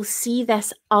forward, you'll see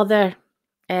this other,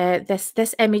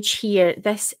 this image here.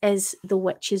 This is the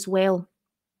Witches' Well.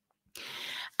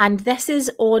 And this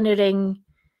is honouring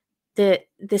the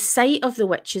site of the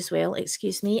Witches' Well,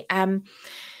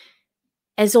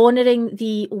 is honouring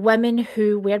the women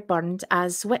who were burned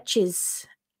as witches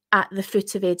at the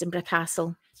foot of Edinburgh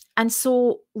Castle. And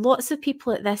so lots of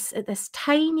people at this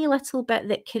tiny little bit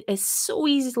that is so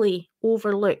easily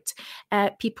overlooked,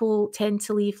 people tend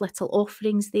to leave little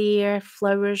offerings there,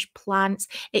 flowers, plants.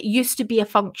 It used to be a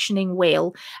functioning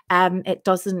well. I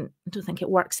don't think it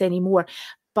works anymore,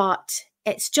 but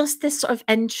it's just this sort of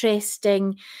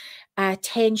interesting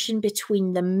tension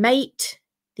between the might,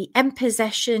 the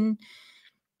imposition,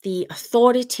 the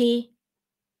authority,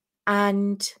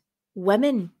 and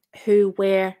women who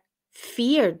were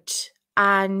feared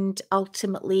and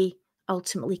ultimately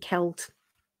killed.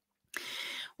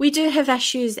 We do have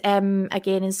issues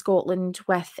again in Scotland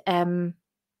with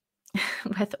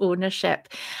with ownership.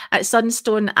 At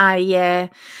Sunstone, I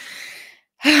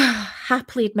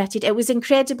happily admitted it was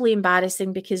incredibly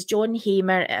embarrassing because John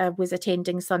Hamer was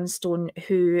attending Sunstone,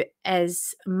 who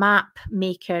is map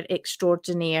maker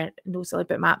extraordinaire, knows all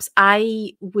about maps.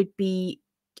 I would be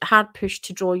hard pushed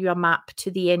to draw you a map to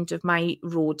the end of my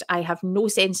road. I have no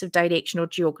sense of direction or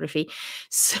geography.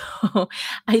 So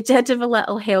I did have a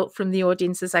little help from the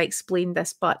audience as I explained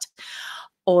this, but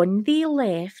on the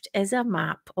left is a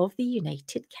map of the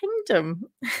United Kingdom.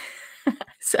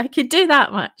 So I could do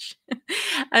that much.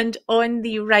 And on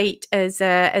the right is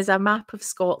a map of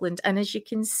Scotland. And as you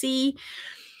can see,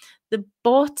 the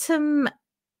bottom,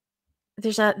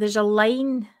 there's a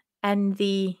line in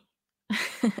the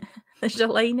there's a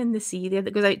line in the sea there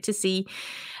that goes out to sea.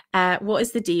 What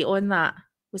is the date on that?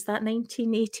 Was that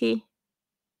 1980?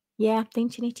 Yeah,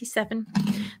 1987.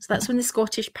 So that's when the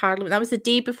Scottish Parliament, that was the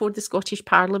day before the Scottish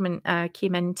Parliament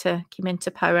came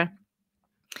into power.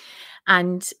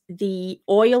 And the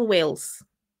oil wells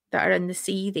that are in the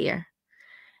sea there,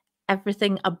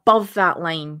 everything above that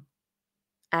line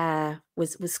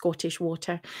was Scottish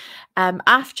water.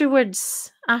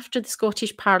 Afterwards, after the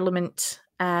Scottish Parliament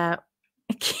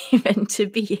came into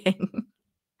being,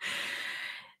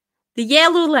 the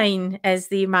yellow line is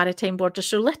the maritime border.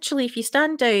 So literally, if you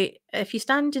stand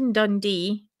in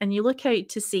Dundee and you look out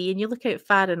to sea and you look out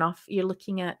far enough, you're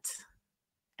looking at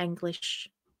English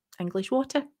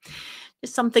water.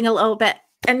 Just something a little bit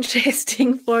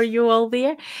interesting for you all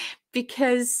there,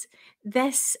 because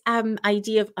this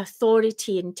idea of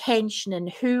authority and tension and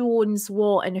who owns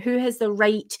what and who has the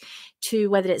right to,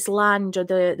 whether it's land or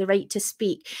the right to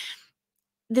speak,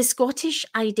 the Scottish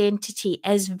identity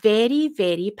is very,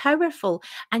 very powerful.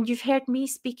 And you've heard me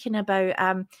speaking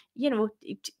about,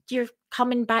 you're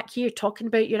coming back here talking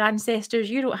about your ancestors.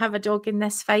 You don't have a dog in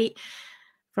this fight,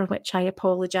 for which I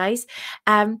apologise.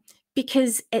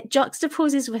 Because it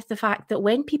juxtaposes with the fact that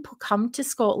when people come to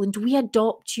Scotland, we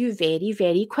adopt you very,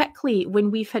 very quickly.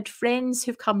 When we've had friends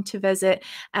who've come to visit,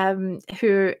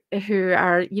 who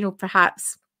are,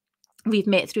 perhaps we've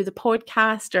met through the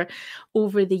podcast or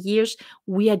over the years,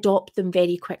 we adopt them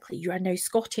very quickly. You are now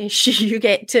Scottish.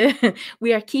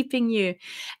 We are keeping you.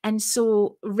 And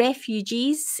so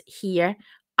refugees here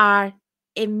are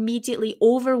immediately,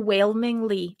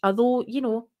 overwhelmingly, although,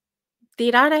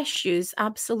 there are issues,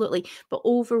 absolutely, but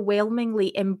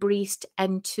overwhelmingly embraced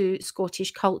into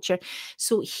Scottish culture.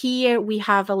 So here we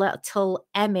have a little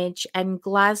image in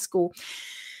Glasgow.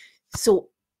 So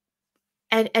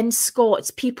in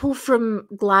Scots, people from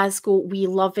Glasgow, we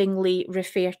lovingly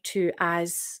refer to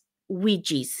as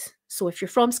Ouijies. So if you're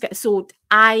from Scotland, so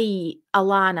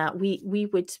Alana, we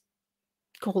would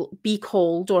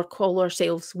call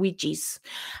ourselves Ouijies,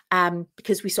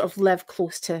 because we sort of live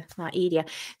close to that area.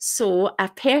 So a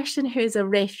person who's a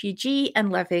refugee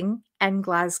and living in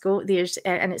Glasgow,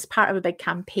 and it's part of a big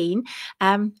campaign,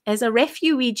 is a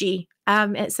refugee.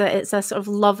 It's a sort of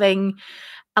loving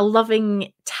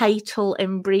title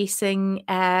embracing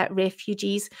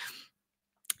refugees.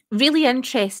 Really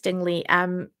interestingly,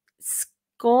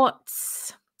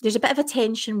 Scots, there's a bit of a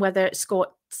tension whether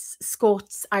Scots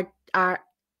Scots are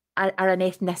an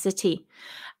ethnicity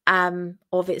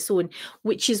of its own,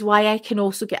 which is why I can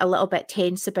also get a little bit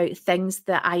tense about things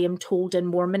that I am told in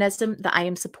Mormonism that I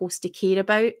am supposed to care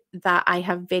about, that I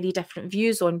have very different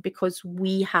views on, because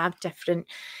we have different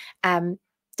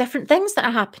things that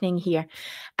are happening here,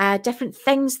 different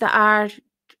things that are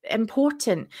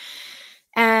important.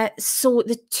 So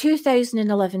the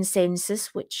 2011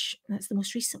 census, which that's the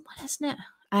most recent one, isn't it?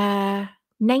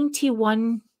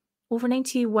 Over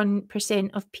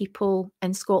 91% of people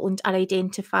in Scotland are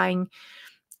identifying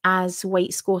as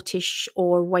white Scottish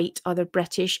or white other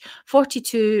British.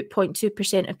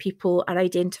 42.2% of people are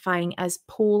identifying as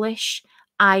Polish,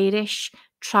 Irish,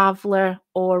 traveller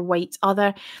or white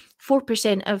other.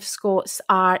 4% of Scots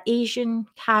are Asian,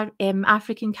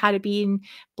 African, Caribbean,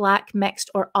 Black, mixed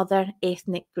or other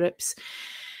ethnic groups.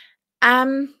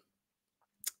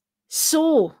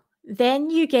 So then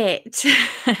you get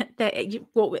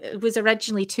what was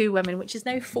originally 2 women, which is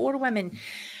now 4 women,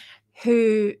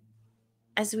 who,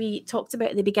 as we talked about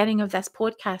at the beginning of this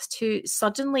podcast, who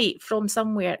suddenly from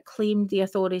somewhere claimed the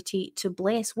authority to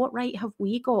bless. What right have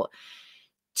we got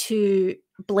to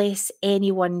bless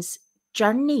anyone's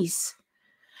journeys?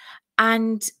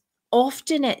 And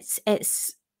often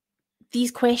it's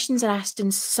these questions are asked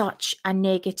in such a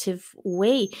negative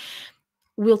way.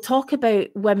 We'll talk about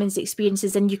women's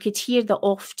experiences, and you could hear that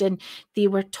often they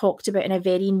were talked about in a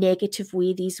very negative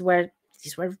way. These were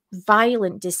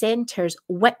violent dissenters,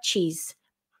 witches,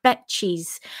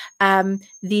 bitches.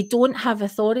 They don't have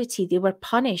authority. They were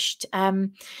punished.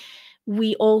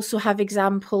 We also have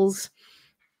examples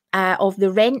of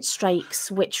the rent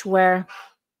strikes, which were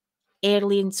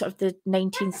early in sort of the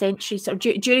 19th century, sort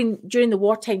of during the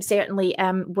wartime, certainly,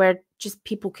 where just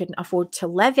people couldn't afford to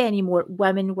live anymore.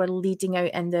 Women were leading out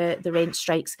in the rent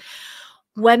strikes.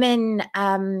 Women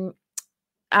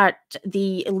at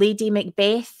the Lady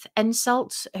Macbeth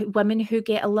insult, women who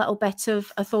get a little bit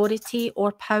of authority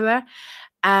or power,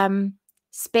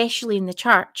 especially in the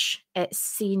church. It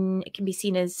can be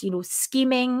seen as,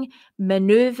 scheming,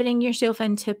 manoeuvring yourself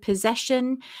into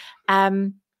position.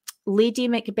 Lady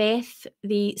Macbeth,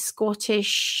 the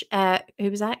Scottish, who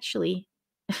was actually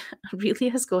really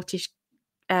a Scottish,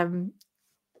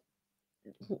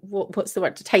 what's the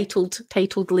word?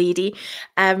 Titled lady,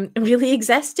 really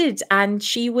existed, and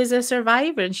she was a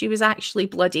survivor, and she was actually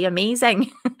bloody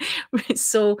amazing.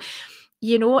 So,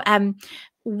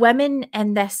 women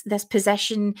in this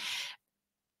position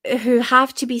who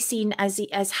have to be seen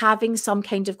as having some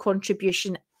kind of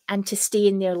contribution and to stay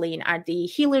in their lane. Are they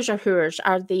healers or hooers?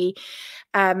 Are they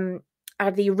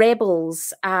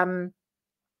rebels? And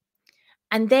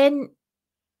then,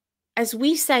 as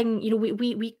we sing,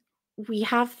 we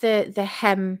have the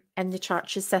hymn in the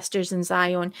church as Sisters in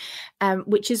Zion,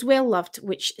 which is well loved.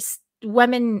 Which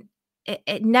women,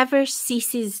 it never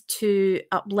ceases to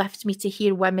uplift me to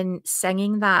hear women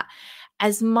singing that.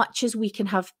 As much as we can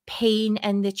have pain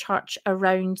in the church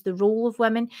around the role of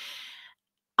women,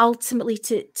 ultimately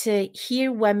to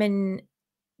hear women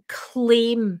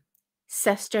claim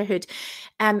sisterhood.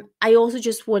 I also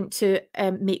just want to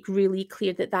make really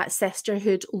clear that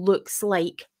sisterhood looks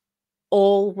like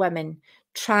all women,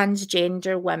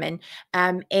 transgender women,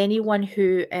 anyone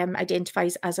who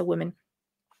identifies as a woman.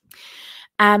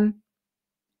 In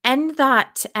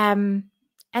that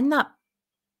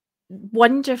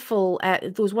wonderful,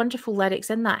 those wonderful lyrics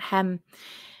in that hymn,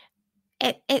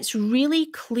 it's really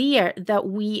clear that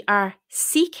we are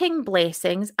seeking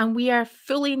blessings and we are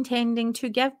fully intending to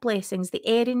give blessings. The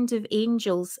errand of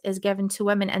angels is given to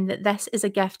women, and that this is a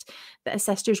gift that as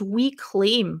sisters we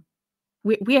claim.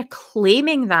 We are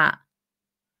claiming that.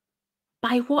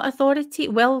 By what authority?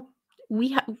 Well,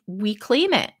 we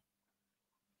claim it.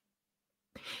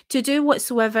 To do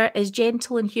whatsoever is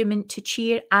gentle and human, to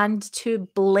cheer and to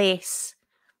bless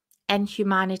in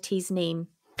humanity's name.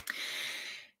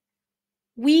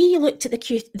 We looked at the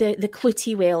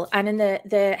Clootie Well, and in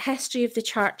the history of the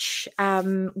church,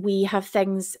 we have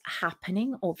things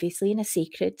happening, obviously, in a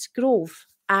sacred grove.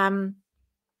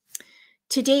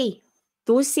 Today,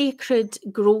 those sacred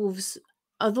groves,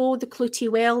 although the Clootie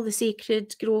Well, the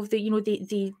sacred grove,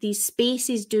 these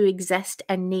spaces do exist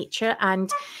in nature,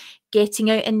 and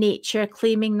getting out in nature,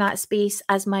 claiming that space,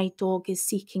 as my dog is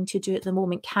seeking to do at the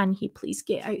moment. Can he please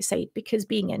get outside? Because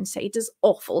being inside is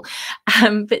awful.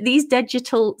 But these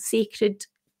digital sacred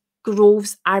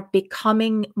groves are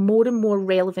becoming more and more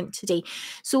relevant today.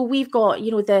 So we've got,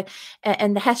 you know,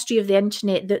 in the history of the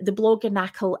internet, the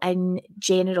bloggernacle in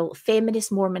general,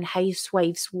 Feminist Mormon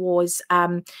Housewives was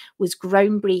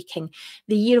groundbreaking.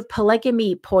 The Year of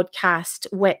Polygamy podcast,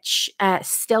 which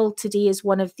still today is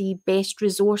one of the best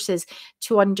resources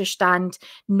to understand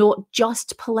not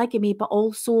just polygamy, but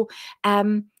also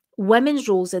women's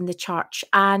roles in the church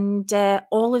and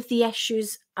all of the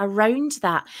issues around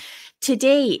that.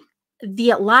 Today,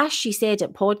 the At Last She Said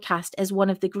It podcast is one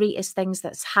of the greatest things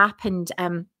that's happened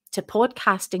to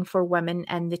podcasting for women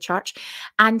in the church,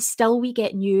 and still we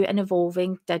get new and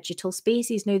evolving digital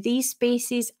spaces. Now, these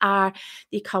spaces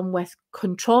they come with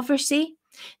controversy,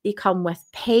 they come with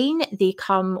pain, they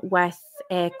come with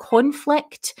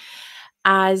conflict,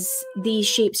 as these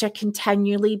shapes are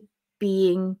continually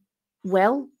being,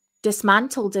 well,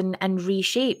 dismantled and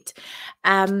reshaped.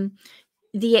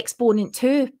 The Exponent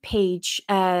 2 page,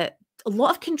 a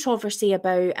lot of controversy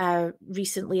about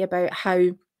recently about how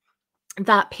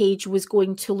that page was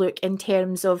going to look in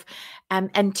terms of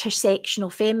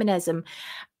intersectional feminism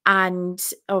and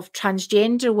of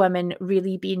transgender women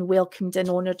really being welcomed and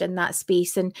honoured in that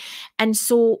space. And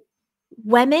so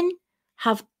women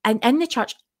have, and in the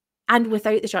church and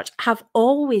without the church, have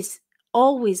always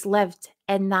lived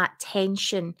in that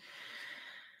tension.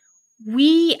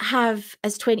 We have,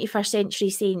 as 21st century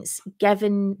saints,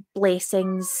 given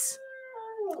blessings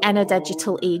in a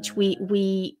digital age.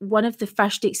 We one of the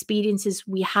first experiences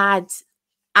we had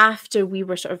after we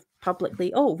were sort of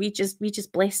publicly, we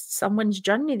just blessed someone's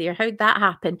journey there. How'd that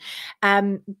happen?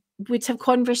 We'd have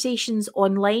conversations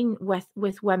online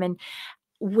with women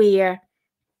where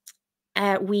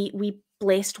we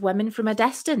blessed women from a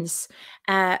distance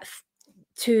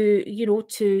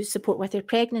to support with their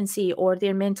pregnancy or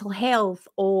their mental health,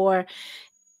 or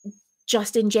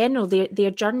just in general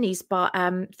their journeys, but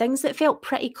things that felt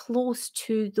pretty close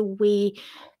to the way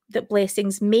that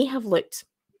blessings may have looked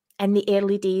in the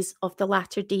early days of the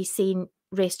Latter-day Saint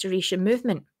restoration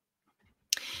movement.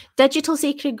 Digital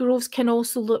sacred groves can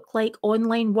also look like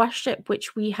online worship,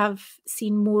 which we have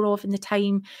seen more of in the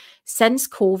time since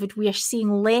COVID. We are seeing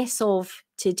less of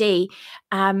today,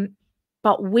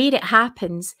 but where it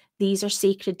happens, these are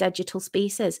sacred digital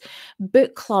spaces.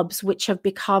 Book clubs, which have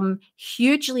become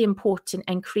hugely important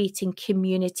in creating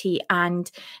community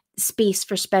and space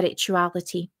for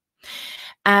spirituality.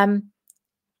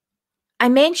 I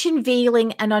mentioned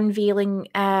veiling and unveiling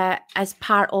as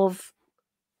part of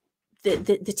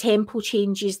the tempo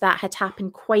changes that had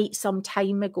happened quite some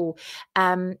time ago.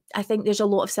 I think there's a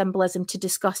lot of symbolism to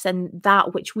discuss in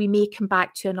that, which we may come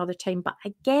back to another time. But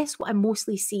I guess what I'm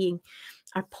mostly seeing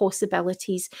are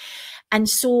possibilities. And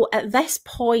so at this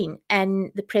point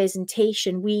in the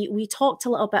presentation, we talked a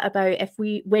little bit about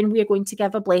when we are going to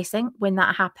give a blessing, when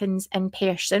that happens in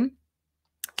person.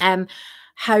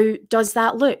 How does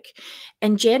that look?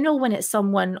 In general, when it's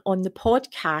someone on the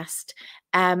podcast,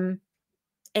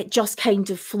 it just kind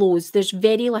of flows. There's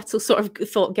very little sort of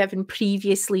thought given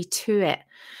previously to it.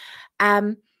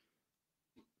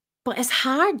 But it's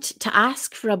hard to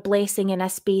ask for a blessing in a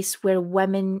space where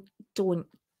women don't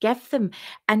give them.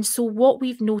 And so what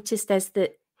we've noticed is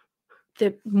that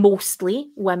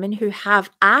mostly women who have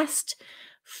asked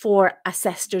for a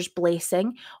sister's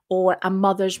blessing or a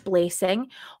mother's blessing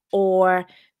or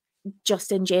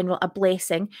just in general a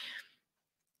blessing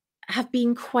have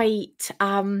been quite...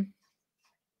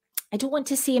 I don't want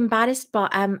to say embarrassed,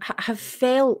 but have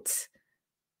felt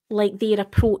like they're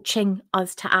approaching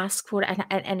us to ask for it.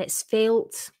 And it's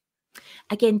felt,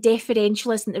 again,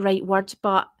 deferential isn't the right word,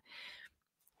 but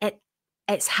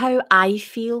it's how I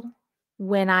feel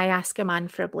when I ask a man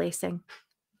for a blessing.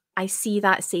 I see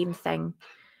that same thing.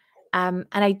 And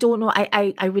I don't know,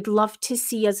 I would love to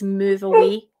see us move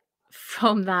away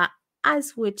from that,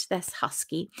 as would this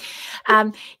husky.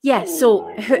 So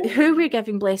who we're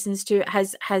giving blessings to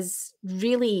has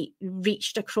really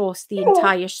reached across the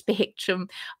entire spectrum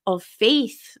of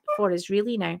faith for us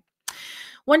really now.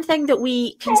 One thing that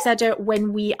we consider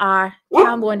when we are...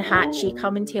 Come on, Hatchie,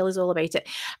 come and tell us all about it.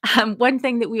 One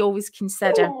thing that we always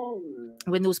consider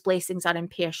when those blessings are in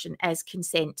person is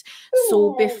consent.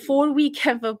 So before we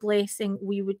give a blessing,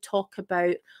 we would talk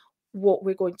about what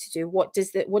we're going to do. What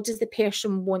does the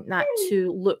person want that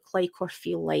to look like or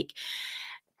feel like?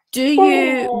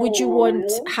 Would you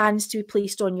want hands to be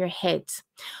placed on your head?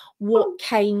 What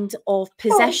kind of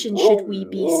position should we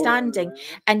be standing?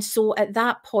 And so at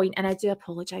that point, and I do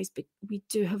apologise, but we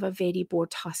do have a very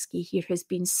bored husky here who's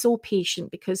been so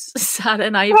patient because Sarah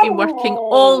and I have been working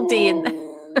all day and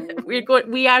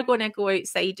we are going to go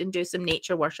outside and do some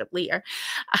nature worship later.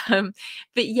 But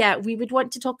yeah, we would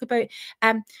want to talk about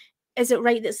is it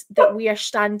right that we are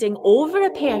standing over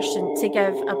a person to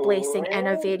give a blessing in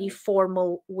a very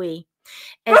formal way?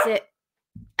 Is it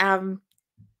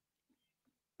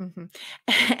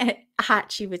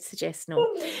Hatchie would suggest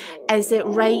no. Is it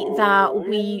right that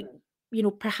we,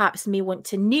 perhaps may want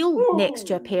to kneel next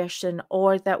to a person,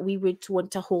 or that we would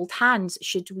want to hold hands?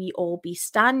 Should we all be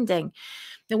standing?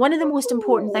 Now, one of the most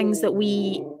important things that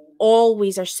we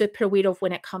always are super aware of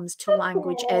when it comes to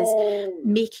language is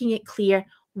making it clear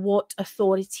what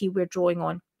authority we're drawing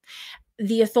on.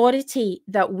 The authority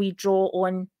that we draw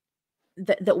on,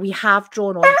 that we have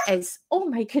drawn on, is, oh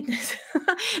my goodness,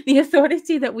 the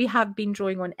authority that we have been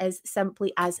drawing on is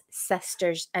simply as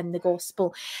sisters in the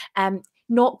gospel,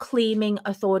 not claiming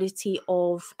authority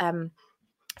of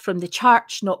from the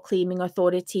church, not claiming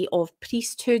authority of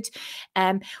priesthood.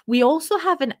 We also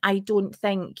have I don't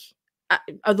think,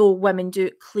 although women do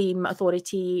claim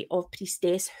authority of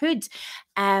priestesshood,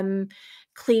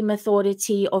 claim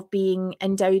authority of being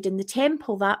endowed in the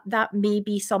temple, that may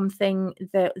be something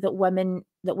that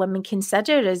women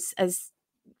consider as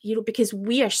because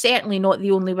we are certainly not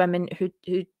the only women who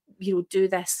do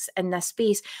this in this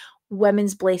space.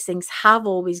 Women's blessings have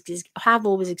always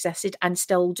existed and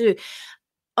still do,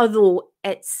 although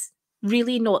it's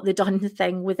really not the done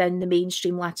thing within the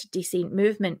mainstream Latter-day Saint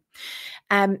movement.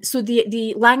 So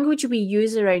the language we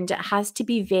use around it has to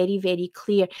be very, very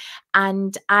clear.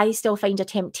 And I still find a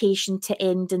temptation to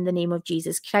end in the name of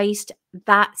Jesus Christ.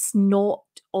 That's not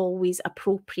always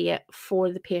appropriate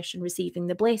for the person receiving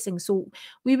the blessing. So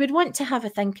we would want to have a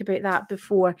think about that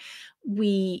before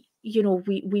we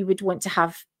would want to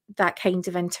have that kind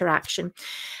of interaction.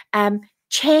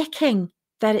 Checking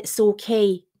that it's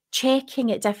okay.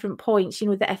 Checking at different points,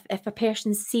 that if a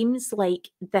person seems like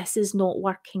this is not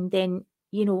working, then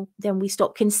we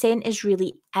stop. Consent is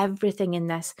really everything in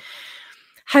this.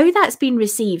 How that's been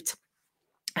received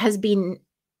has been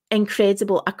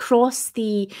incredible across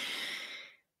the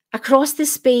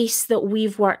space that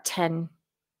we've worked in.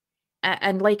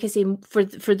 And like I say, for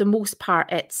the most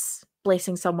part, it's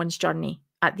blessing someone's journey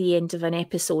at the end of an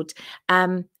episode.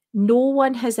 No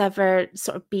one has ever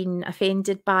sort of been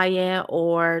offended by it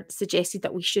or suggested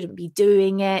that we shouldn't be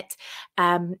doing it.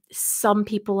 Some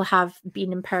people have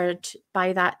been empowered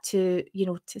by that to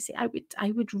say,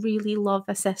 I would really love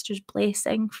a sister's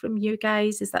blessing from you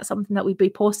guys. Is that something that would be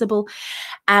possible?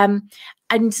 And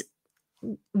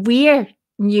we're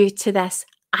new to this.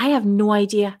 I have no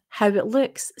idea how it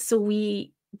looks. So we're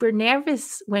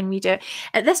nervous when we do it.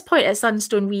 At this point at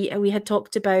Sunstone, we had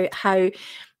talked about how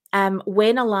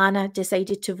when Alana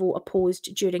decided to vote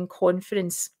opposed during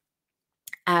conference,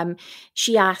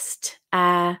 she asked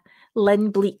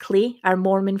Lynn Bleakley, our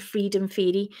Mormon freedom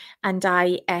fairy, and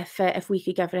I if we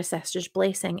could give her a sister's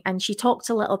blessing. And she talked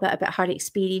a little bit about her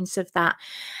experience of that.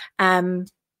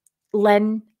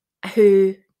 Lynn,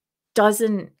 who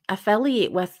doesn't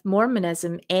affiliate with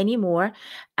Mormonism anymore,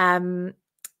 and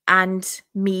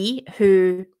me,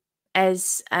 who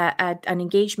is an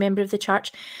engaged member of the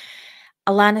church,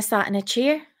 Alana sat in a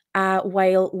chair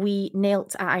while we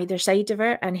knelt at either side of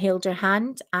her and held her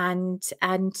hand and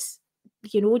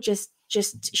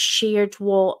just shared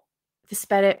what the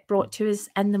Spirit brought to us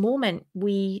in the moment.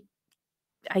 We,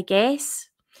 I guess,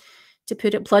 to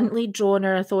put it bluntly, draw on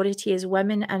our authority as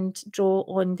women and draw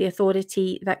on the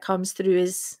authority that comes through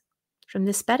us from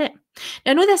the Spirit.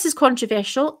 Now, I know this is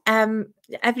controversial.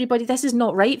 Everybody, this is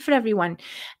not right for everyone.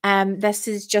 This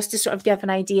is just to sort of give an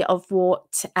idea of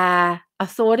what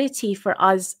authority for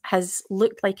us has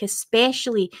looked like,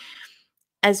 especially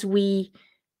as we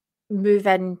move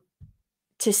in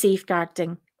to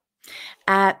safeguarding.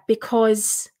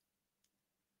 Because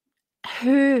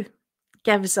who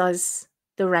gives us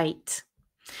the right?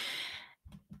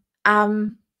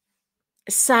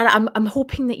 Sarah, I'm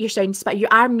hoping that your sound's but you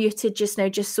are muted just now,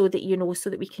 just so that so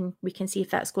that we can see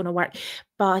if that's going to work.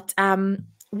 But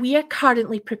we are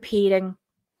currently preparing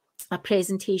a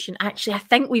presentation. Actually, I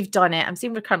think we've done it. I'm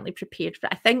saying we're currently prepared for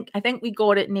it. I think we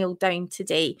got it nailed down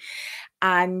today,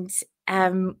 and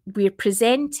we're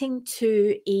presenting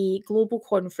to a global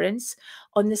conference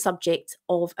on the subject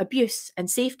of abuse and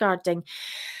safeguarding,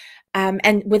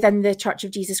 and within the Church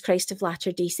of Jesus Christ of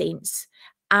Latter-day Saints.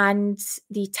 And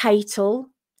the title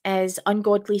is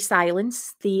Ungodly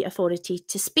Silence, the Authority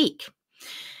to Speak.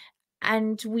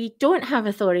 And we don't have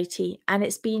authority. And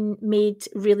it's been made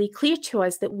really clear to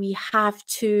us that we have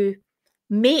to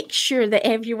make sure that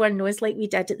everyone knows, like we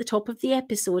did at the top of the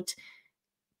episode,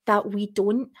 that we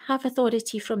don't have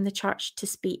authority from the church to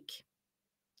speak,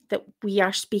 that we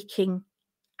are speaking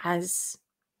as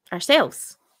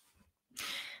ourselves.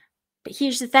 But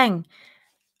here's the thing,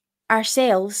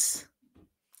 ourselves,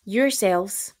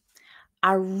 yourselves,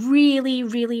 are really,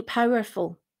 really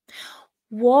powerful.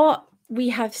 What we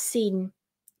have seen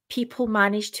people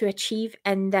manage to achieve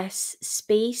in this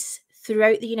space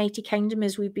throughout the United Kingdom,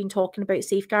 as we've been talking about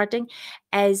safeguarding,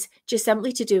 is just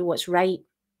simply to do what's right.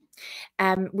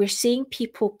 We're seeing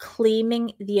people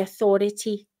claiming the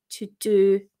authority to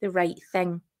do the right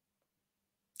thing.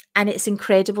 And it's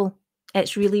incredible.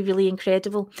 It's really, really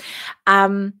incredible.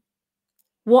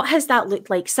 What has that looked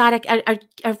like? Sarah,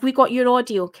 have we got your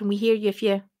audio? Can we hear you if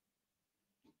you...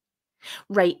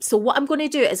 Right. So what I'm going to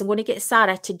do is I'm going to get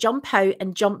Sarah to jump out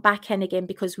and jump back in again,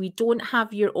 because we don't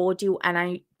have your audio,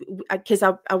 and because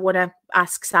I want to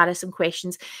ask Sarah some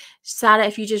questions. Sarah,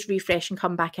 if you just refresh and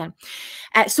come back in.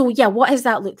 So yeah, what has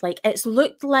that looked like? It's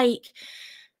looked like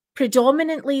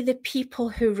predominantly the people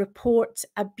who report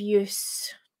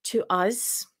abuse to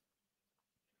us,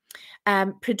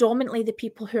 predominantly the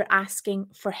people who are asking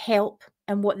for help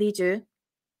and what they do,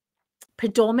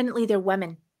 predominantly they're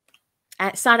women.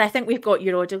 Sarah, I think we've got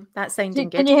your audio. That's sounding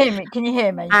good. Can you hear me? Can you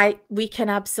hear me? We can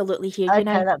absolutely hear you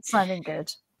now. Okay, that's sounding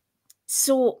good.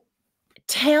 So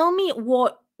tell me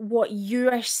what you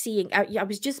are seeing. I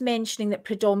was just mentioning that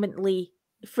predominantly,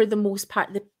 for the most part,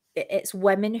 it's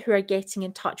women who are getting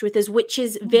in touch with us, which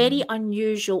is very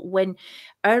unusual when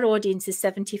our audience is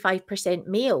 75%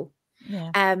 male.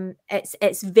 Yeah.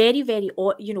 It's very, very,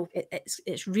 you know,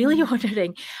 it's really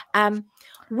honouring.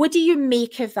 What do you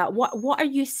make of that? What are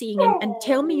you seeing? And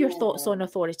tell me your thoughts on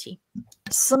authority.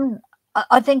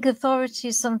 I think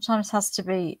authority sometimes has to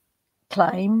be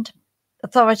claimed.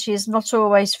 Authority is not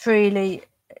always freely,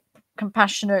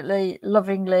 compassionately,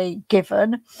 lovingly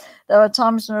given. There are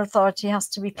times when authority has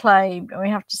to be claimed, and we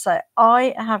have to say,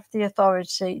 I have the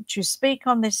authority to speak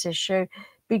on this issue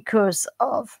because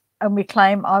of, and we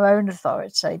claim our own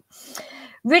authority.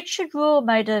 Richard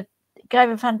Rohr gave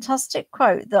a fantastic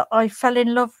quote that I fell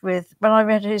in love with when I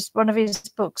read one of his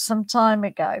books some time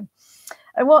ago.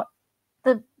 And what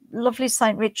the lovely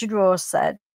Saint Richard Rohr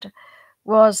said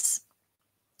was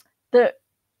that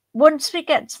once we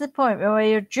get to the point where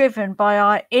we are driven by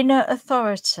our inner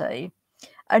authority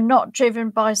and not driven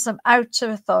by some outer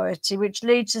authority, which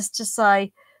leads us to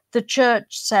say, the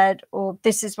church said, or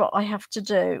this is what I have to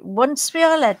do. Once we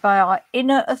are led by our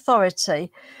inner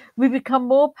authority, we become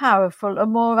more powerful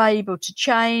and more able to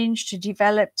change, to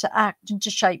develop, to act, and to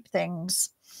shape things.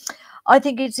 I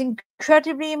think it's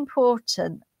incredibly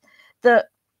important that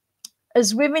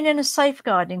as women in a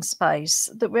safeguarding space,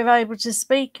 that we're able to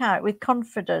speak out with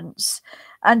confidence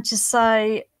and to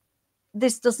say,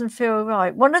 this doesn't feel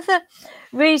right. One of the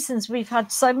reasons we've had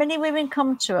so many women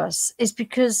come to us is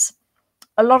because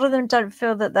a lot of them don't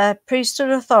feel that their priesthood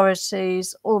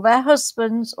authorities or their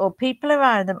husbands or people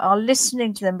around them are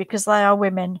listening to them because they are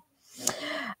women.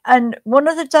 And one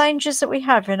of the dangers that we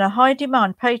have in a high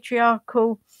demand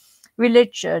patriarchal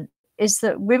religion is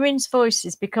that women's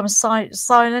voices become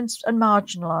silenced and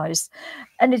marginalised.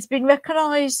 And it's been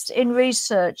recognised in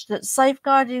research that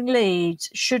safeguarding leads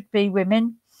should be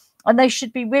women. And they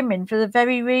should be women for the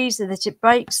very reason that it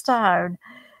breaks down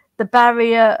the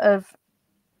barrier of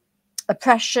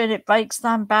oppression, it breaks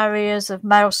down barriers of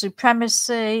male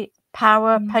supremacy,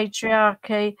 power,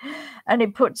 patriarchy, and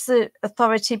it puts the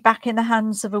authority back in the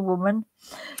hands of a woman.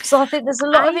 So I think there's a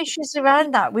lot of issues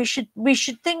around that we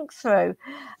should think through,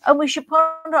 and we should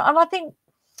ponder. And I think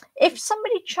if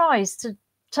somebody tries to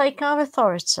take our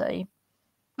authority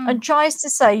and tries to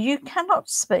say, you cannot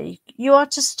speak, you are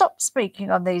to stop speaking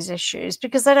on these issues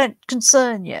because they don't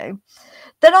concern you,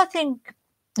 then I think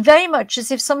very much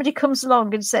as if somebody comes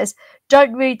along and says,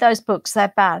 don't read those books,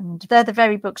 they're banned. They're the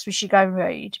very books we should go and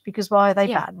read, because why are they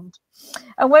banned?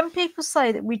 And when people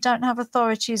say that we don't have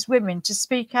authority as women to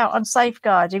speak out on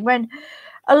safeguarding, when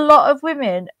a lot of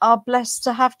women are blessed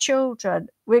to have children,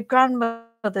 we're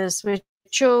grandmothers, we're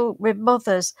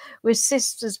mothers, we're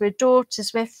sisters, we're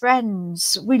daughters, we're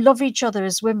friends, we love each other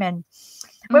as women.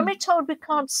 When we're told we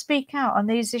can't speak out on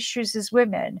these issues as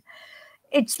women,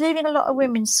 it's leaving a lot of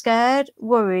women scared,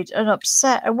 worried and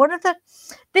upset. And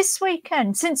this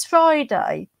weekend, since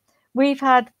Friday, we've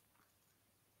had,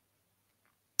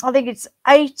 I think it's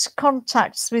 8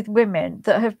 contacts with women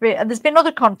that have been, and there's been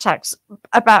other contacts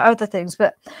about other things,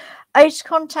 but 8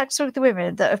 contacts with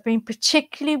women that have been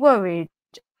particularly worried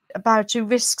about a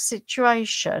risk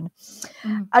situation.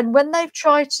 And when they've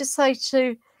tried to say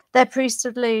to their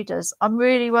priesthood leaders, I'm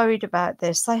really worried about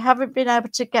this, they haven't been able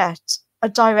to get a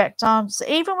direct answer,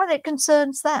 even when it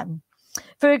concerns them.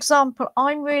 For example,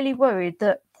 I'm really worried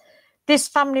that this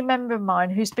family member of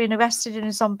mine who's been arrested and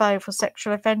is on bail for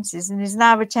sexual offences and is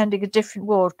now attending a different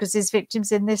ward because his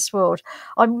victim's in this ward,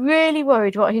 I'm really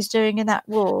worried what he's doing in that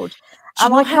ward. Do you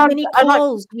And know I how can't, many and I,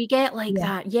 calls we get like yeah,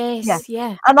 that? yeah. Yes,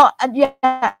 yeah.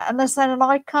 And they're saying, and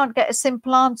I can't get a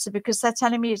simple answer because they're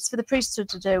telling me it's for the priesthood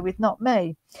to deal with, not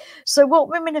me. So what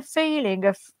women are feeling,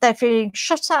 they're feeling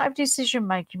shut out of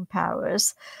decision-making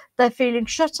powers. They're feeling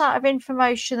shut out of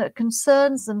information that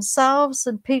concerns themselves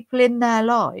and people in their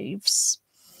lives.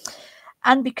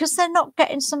 And because they're not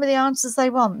getting some of the answers they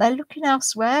want, they're looking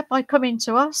elsewhere by coming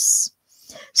to us.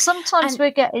 Sometimes we're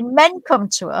getting men come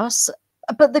to us,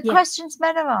 but the questions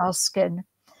men are asking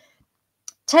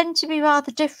tend to be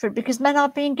rather different because men are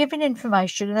being given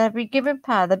information and they're being given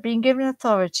power, they're being given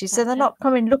authority, so they're not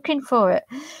coming looking for it.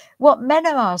 What men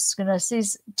are asking us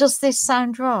is, does this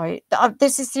sound right?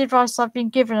 This is the advice I've been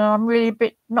given and I'm really a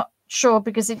bit not sure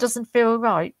because it doesn't feel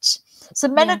right. So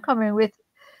men are coming with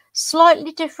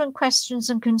slightly different questions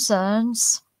and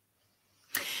concerns.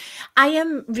 I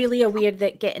am really aware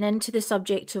that getting into the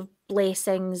subject of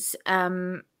blessings,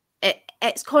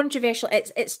 it's controversial.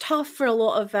 It's tough for a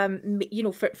lot of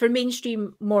for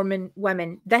mainstream Mormon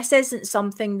women. This isn't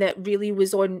something that really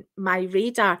was on my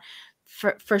radar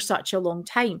for such a long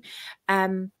time.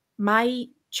 My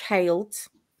child,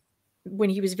 when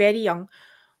he was very young,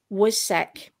 was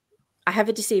sick. I have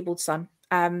a disabled son.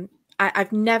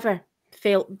 I've never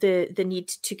felt the need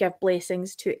to give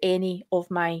blessings to any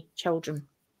of my children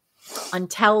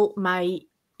until my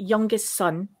youngest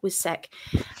son was sick,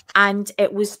 and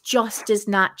it was just as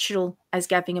natural as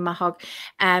giving him a hug.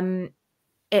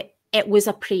 It was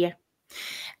a prayer,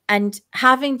 and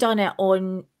having done it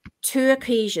on 2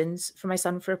 occasions for my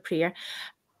son for a prayer,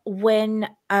 when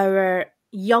our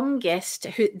youngest,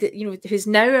 who's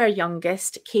now our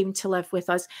youngest, came to live with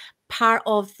us, part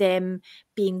of them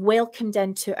being welcomed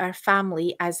into our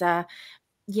family as a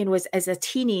as a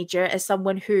teenager, as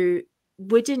someone who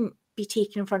wouldn't be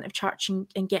taken in front of church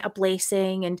and get a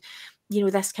blessing and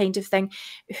this kind of thing,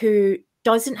 who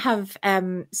doesn't have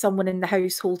someone in the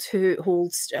household who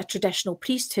holds a traditional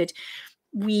priesthood,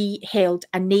 we held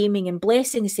a naming and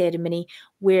blessing ceremony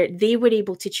where they were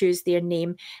able to choose their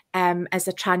name as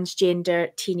a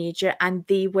transgender teenager, and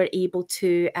they were able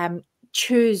to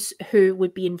choose who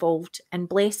would be involved in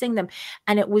blessing them.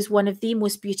 And it was one of the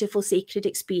most beautiful sacred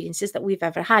experiences that we've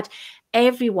ever had.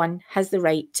 Everyone has the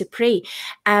right to pray.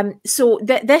 So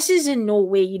this is in no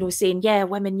way, saying, yeah,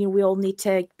 women, we all need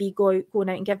to be going out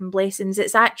and giving blessings.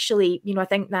 It's actually, I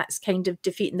think that's kind of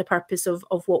defeating the purpose of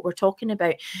what we're talking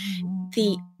about.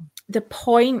 The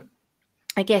point,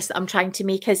 I guess, that I'm trying to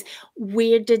make is,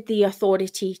 where did the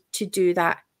authority to do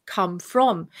that come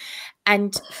from?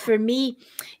 And for me,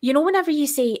 whenever you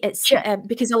say it's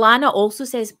because Alana also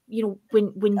says,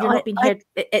 when you're not being heard,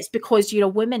 it's because you're a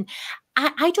woman.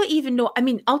 I don't even know. I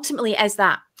mean, ultimately it is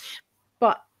that,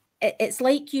 but it's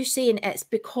like you saying it's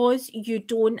because you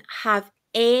don't have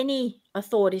any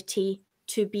authority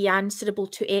to be answerable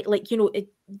to it. Like,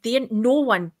 no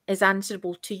one is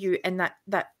answerable to you in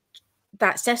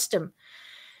that system.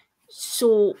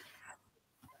 So,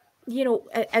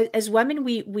 as women,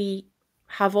 we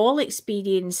have all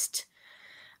experienced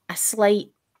a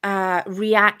slight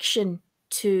reaction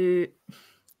to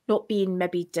not being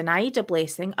maybe denied a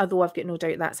blessing, although I've got no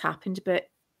doubt that's happened, but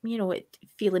it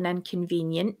feeling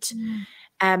inconvenient,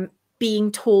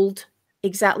 being told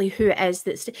exactly who it is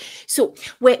that's. So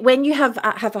when you have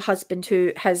a husband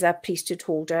who has a priesthood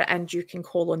holder and you can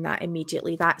call on that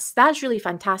immediately, that's really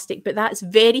fantastic. But that's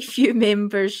very few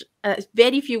members,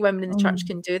 very few women in the church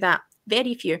can do that.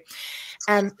 Very few.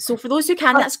 So for those who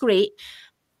can, that's great.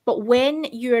 But when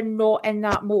you're not in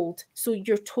that mold, so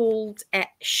you're told it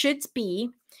should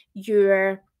be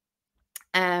your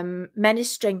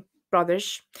ministering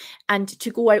brothers, and to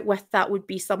go out with that would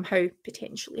be somehow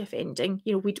potentially offending.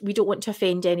 We don't want to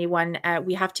offend anyone.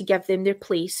 We have to give them their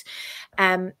place.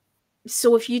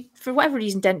 So if you, for whatever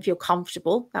reason, didn't feel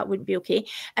comfortable, that wouldn't be okay.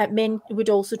 Men would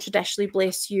also traditionally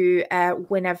bless you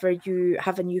whenever you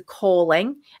have a new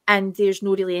calling, and there's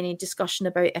no really any discussion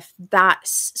about if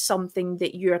that's something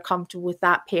that you're comfortable with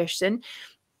that person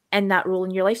in that role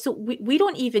in your life. So we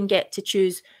don't even get to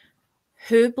choose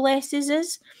who blesses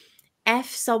us.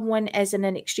 If someone is in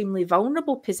an extremely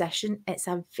vulnerable position, it's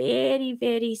a very,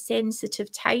 very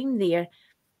sensitive time there.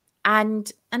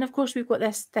 And of course, we've got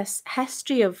this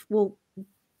history of, well,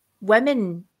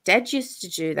 women did used to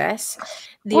do this.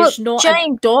 There's not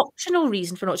a doctrinal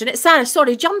reason for not doing it. Sarah,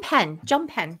 sorry, jump in.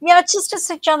 Yeah, just to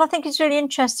say, John, I think it's really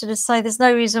interesting to say there's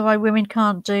no reason why women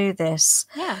can't do this.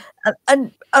 Yeah.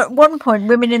 And at one point,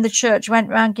 women in the church went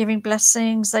around giving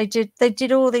blessings. They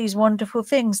did all these wonderful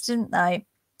things, didn't they?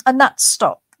 And that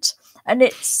stopped. And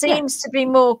it seems to be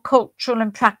more cultural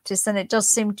and practice than it does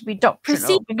seem to be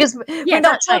doctrinal. Because we're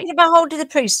not talking about holding the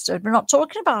priesthood. We're not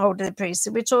talking about holding the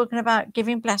priesthood. We're talking about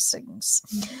giving blessings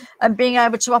and being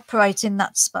able to operate in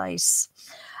that space.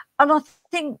 And I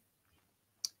think,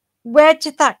 where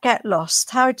did that get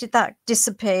lost? How did that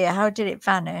disappear? How did it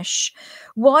vanish?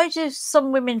 Why do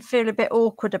some women feel a bit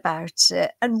awkward about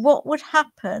it? And what would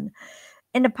happen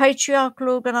in a patriarchal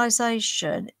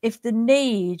organisation if the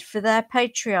need for their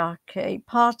patriarchy,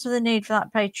 part of the need for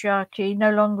that patriarchy, no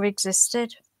longer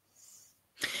existed?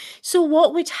 So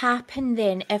what would happen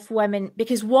then if women,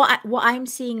 because what I'm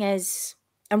seeing is,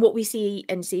 and what we see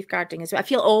in safeguarding is, I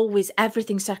feel always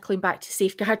everything's circling back to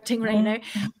safeguarding right now,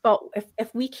 but if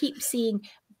we keep seeing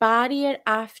barrier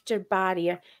after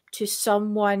barrier to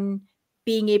someone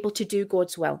being able to do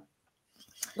God's will,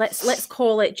 let's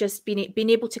call it just being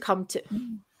able to come to,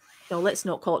 no, let's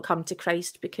not call it come to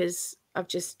Christ, because I've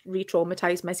just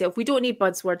re-traumatized myself. We don't need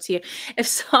buzzwords here. If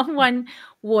someone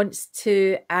wants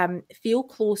to feel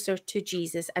closer to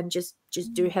Jesus and just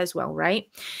do his will, right?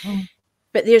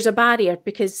 But there's a barrier,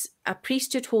 because a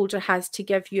priesthood holder has to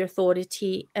give you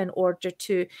authority in order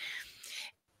to.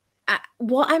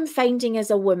 What I'm finding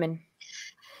as a woman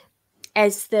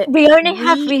is that what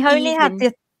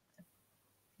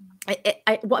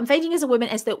I'm finding as a woman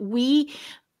is that we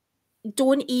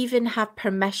don't even have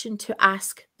permission to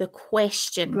ask the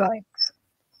question.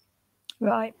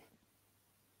 Right.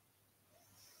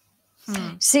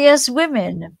 See, as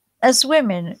women,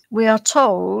 we are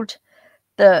told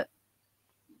that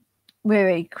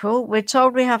we're equal. We're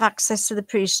told we have access to the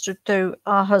priesthood through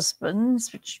our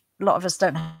husbands, which a lot of us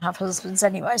don't have husbands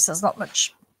anyway, so there's not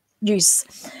much use.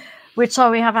 We're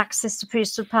told we have access to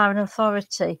priesthood power and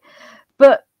authority.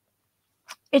 But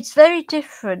it's very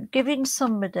different giving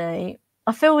somebody,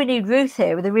 I feel we need Ruth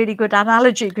here with a really good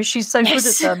analogy because she's so good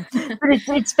at them. But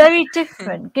it's very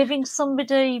different giving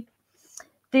somebody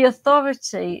the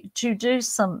authority to do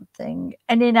something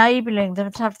and enabling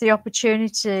them to have the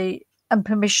opportunity and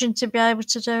permission to be able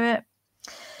to do it.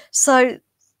 So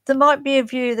there might be a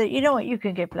view that, you know what, you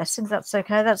can give blessings, that's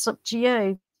okay, that's up to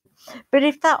you. But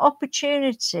if that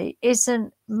opportunity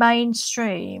isn't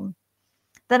mainstream,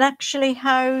 then actually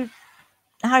how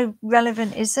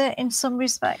relevant is it in some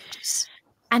respects?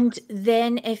 And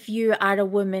then if you are a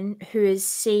woman who is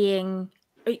saying,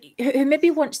 who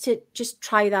maybe wants to just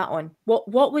try that on,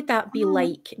 what would that be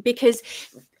like? Because,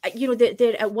 you know,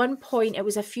 there at one point, it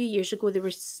was a few years ago, there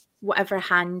was whatever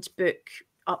handbook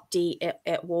update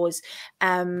it was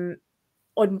on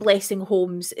blessing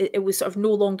homes. It was sort of no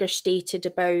longer stated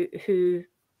about who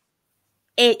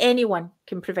anyone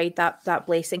can provide that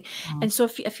blessing. And so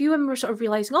a few women were sort of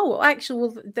realizing, oh, well, actually,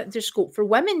 well, there's scope for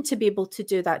women to be able to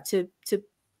do that, to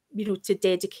you know, to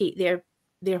dedicate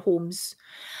their homes.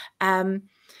 I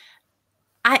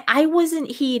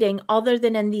wasn't hearing, other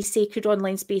than in these sacred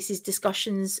online spaces,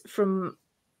 discussions from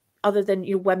other than,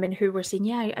 you know, women who were saying,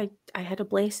 yeah, I had a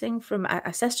blessing from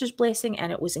a sister's blessing,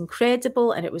 and it was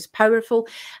incredible and it was powerful,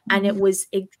 and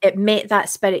it met that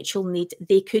spiritual need.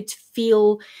 They could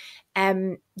feel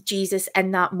Jesus in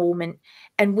that moment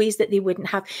in ways that they wouldn't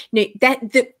have. Now,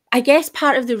 I guess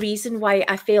part of the reason why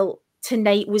I felt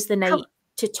tonight was the night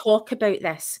to talk about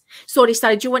this. Sorry,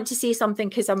 Sarah, do you want to say something?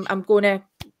 Because I'm going to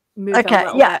move. Okay,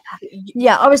 yeah.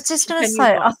 I was just going to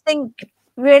say, I think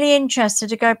really interested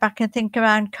to go back and think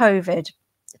around COVID,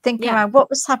 around what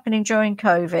was happening during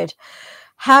COVID.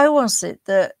 How was it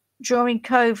that during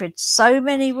COVID, so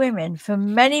many women for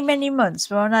many, many months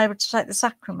were unable to take the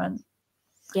sacrament?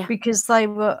 Yeah, because they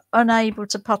were unable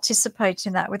to participate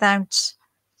in that without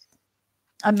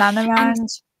a man around.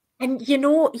 And you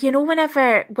know,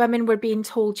 whenever women were being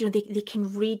told, you know, they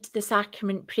can read the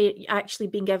sacrament prayer, actually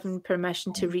being given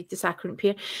permission to read the sacrament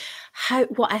prayer,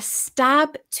 what a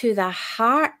stab to the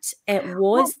heart it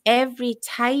was every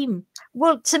time.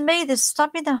 Well, to me, the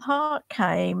stab in the heart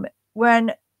came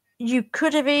when you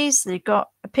could have easily got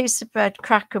a piece of bread,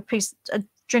 cracker, a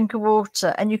drink of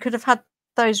water, and you could have had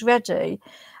those ready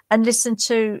and listen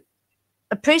to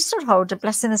a priesthood holder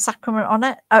blessing the sacrament on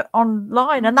it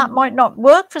online, and that might not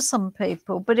work for some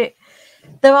people, but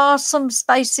there are some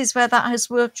spaces where that has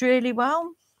worked really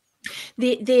well.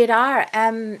 There are.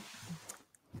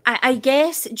 I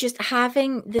guess just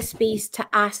having the space to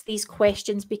ask these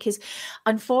questions, because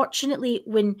unfortunately,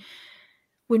 when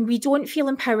we don't feel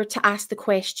empowered to ask the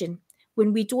question,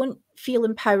 when we don't feel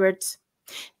empowered,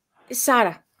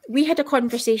 Sarah, we had a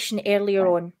conversation earlier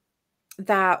on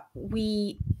that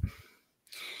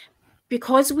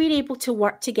because we're able to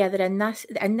work together in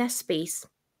this space,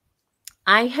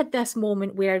 I had this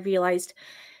moment where I realized,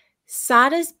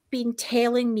 Sarah's been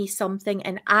telling me something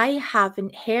and I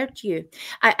haven't heard you.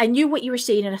 I knew what you were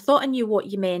saying and I thought I knew what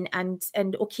you meant.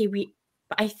 And okay, but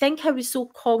I think I was so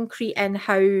concrete in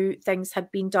how things had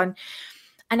been done.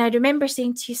 And I remember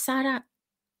saying to you, Sarah,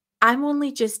 I'm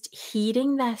only just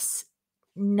hearing this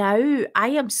now. I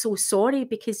am so sorry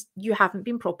because you haven't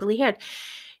been properly heard.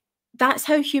 That's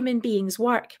how human beings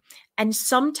work. And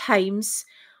sometimes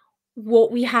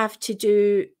what we have to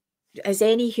do as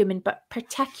any human, but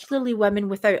particularly women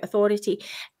without authority,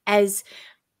 is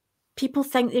people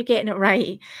think they're getting it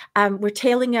right. We're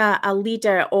telling a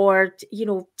leader, or,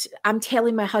 I'm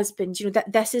telling my husband,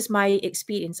 that this is my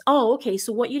experience. Oh, okay.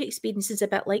 So what your experience is a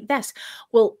bit like this.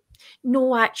 Well,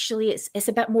 no, actually, it's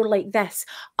a bit more like this.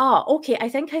 Okay. I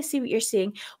think I see what you're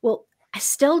saying. Well, I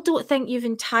still don't think you've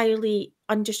entirely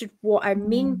understood what I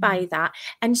mean by that.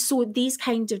 And so these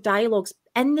kinds of dialogues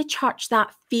in the church,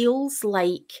 that feels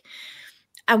like,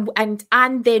 and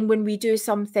then when we do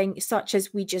something such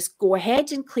as we just go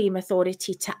ahead and claim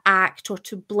authority to act or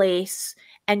to bless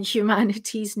in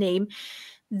humanity's name,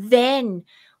 then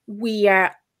we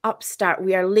are upstart,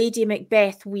 we are Lady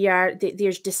Macbeth,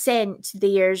 there's dissent,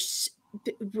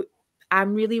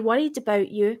 I'm really worried about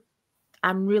you.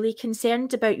 I'm really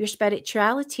concerned about your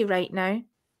spirituality right now.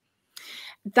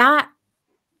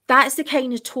 That's the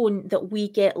kind of tone that we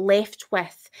get left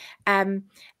with. And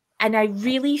I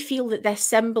really feel that this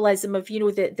symbolism of,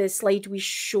 the slide we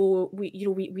show,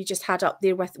 we just had up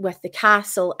there with the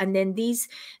castle, and then these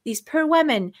poor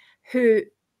women who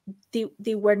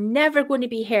they were never going to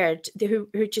be heard, who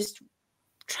just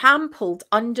trampled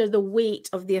under the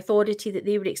weight of the authority that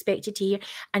they were expected to hear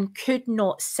and could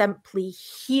not simply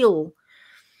heal.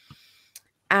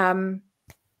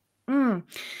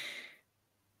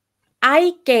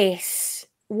 I guess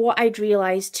what I'd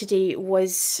realised today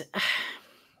was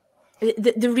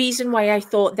the reason why I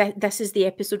thought that this is the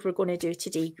episode we're going to do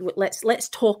today. Let's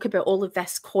talk about all of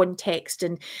this context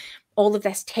and all of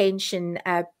this tension,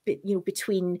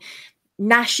 between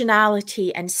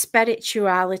nationality and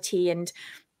spirituality and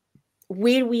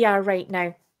where we are right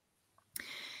now.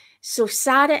 So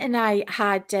Sarah and I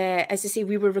had, as I say,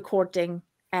 we were recording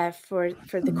for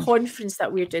the conference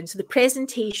that we're doing. So the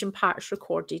presentation part's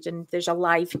recorded, and there's a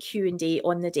live Q&A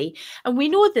on the day. And we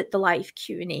know that the live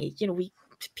Q&A,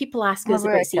 people ask us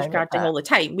about safeguarding all the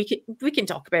time. We can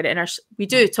talk about it we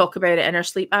do talk about it in our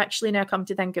sleep. Actually, now come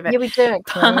to think of it, yeah, we do.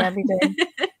 We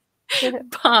do.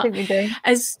 But we do.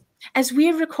 As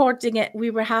we're recording it,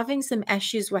 we were having some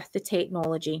issues with the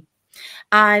technology.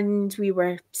 And we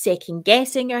were second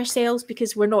guessing ourselves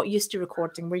because we're not used to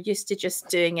recording. We're used to just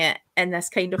doing it in this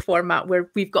kind of format where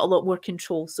we've got a lot more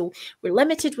control. So we're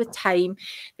limited with time.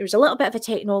 There was a little bit of a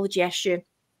technology issue.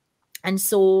 And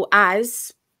so,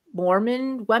 as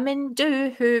Mormon women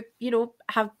do who,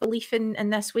 have belief in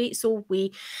this way, so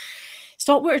we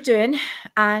stopped what we're doing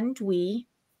and we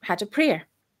had a prayer.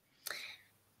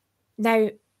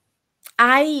 Now,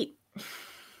 I'm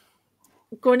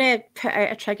going to put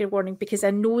out a trigger warning because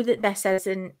I know that this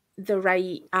isn't the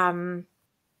right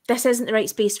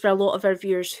space for a lot of our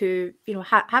viewers who,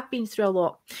 have been through a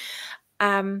lot.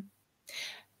 I've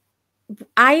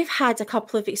had a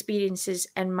couple of experiences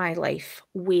in my life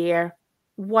where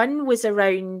one was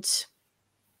around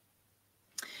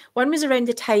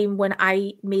the time when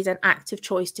I made an active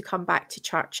choice to come back to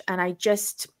church, and I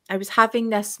was having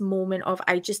this moment of,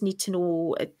 I just need to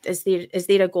know, is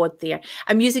there a God there?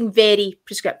 I'm using very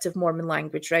prescriptive Mormon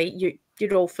language, right?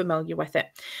 You're all familiar with it.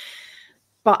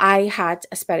 But I had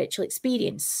a spiritual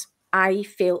experience. I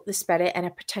felt the spirit in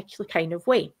a particular kind of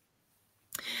way.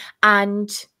 And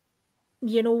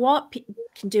you know what? You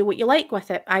can do what you like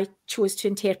with it. I chose to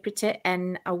interpret it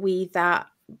in a way that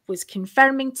was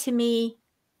confirming to me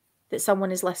that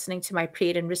someone is listening to my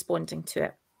prayer and responding to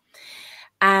it.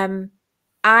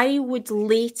 I would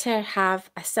later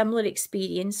have a similar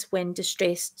experience when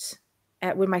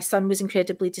when my son was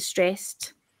incredibly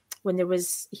distressed, when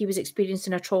he was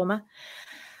experiencing a trauma.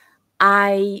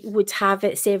 I would have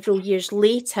it several years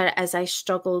later as I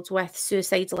struggled with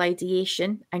suicidal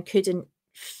ideation and couldn't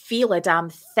feel a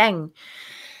damn thing.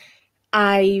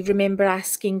 I remember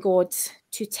asking God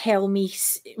to tell me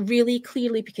really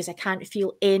clearly, because I can't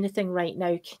feel anything right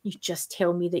now, can you just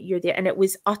tell me that you're there? And it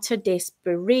was utter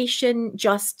desperation.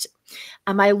 Just,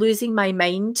 am I losing my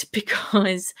mind?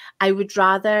 Because I was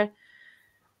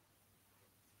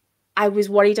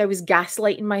worried I was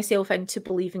gaslighting myself into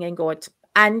believing in God.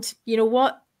 And you know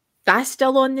what? That's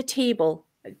still on the table.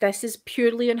 This is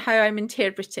purely on how I'm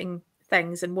interpreting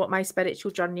things and what my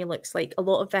spiritual journey looks like. A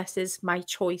lot of this is my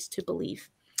choice to believe.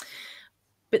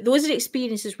 But those are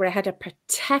experiences where I had a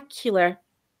particular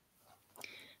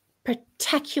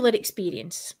particular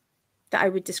experience that I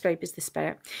would describe as the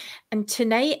Spirit. And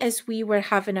tonight, as we were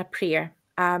having a prayer,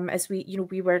 as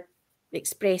we were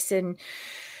expressing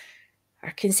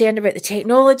our concern about the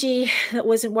technology that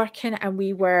wasn't working, and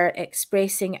we were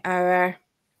expressing our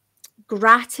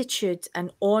gratitude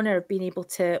and honor of being able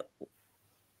to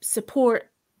support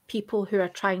people who are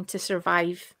trying to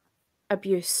survive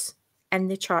abuse in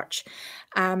the church,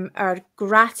 our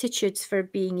gratitudes for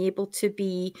being able to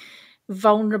be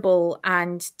vulnerable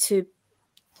and to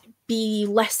be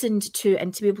listened to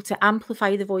and to be able to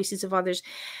amplify the voices of others.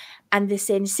 And the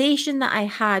sensation that I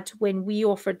had when we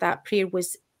offered that prayer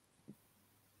was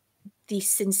the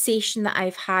sensation that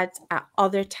I've had at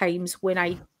other times when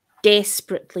I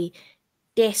desperately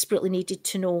needed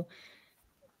to know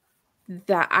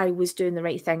that I was doing the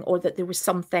right thing, or that there was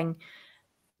something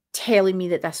telling me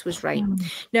that this was right.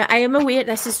 Now, I am aware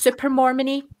this is super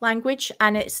Mormon-y language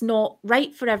and it's not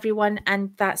right for everyone,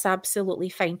 and that's absolutely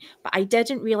fine. But I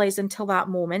didn't realize until that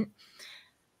moment.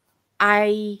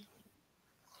 I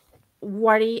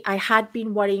had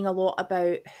been worrying a lot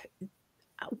about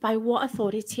by what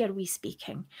authority are we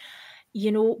speaking?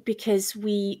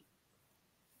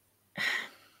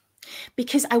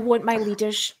 Because I want my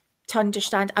leaders to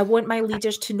understand. I want my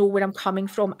leaders to know where I'm coming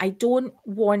from. I don't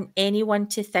want anyone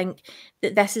to think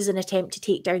that this is an attempt to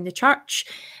take down the church,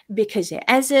 because it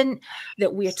isn't,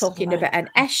 that we're talking about an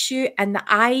issue, and that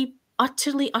I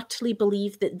utterly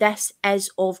believe that this is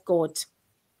of God.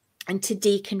 And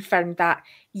today confirmed that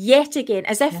yet again,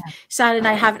 as if Sarah and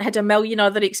I haven't had a million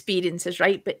other experiences,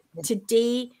 right? But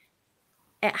today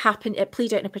it happened, it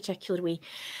played out in a particular way.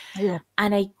 Yeah.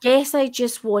 And I guess I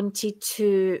just wanted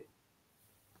to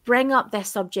bring up this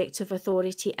subject of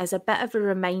authority as a bit of a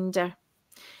reminder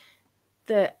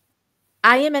that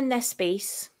I am in this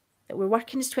space, that we're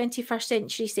working as 21st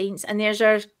century saints. And there's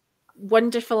our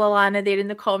wonderful Alana there in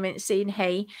the comments saying,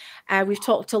 hey, we've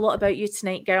talked a lot about you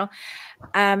tonight, girl.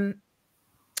 That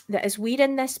as we're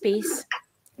in this space,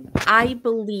 I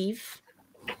believe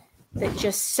that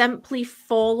just simply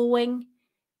following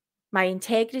my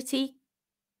integrity,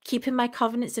 keeping my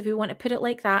covenants, if we want to put it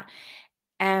like that,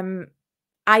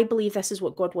 I believe this is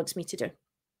what God wants me to do.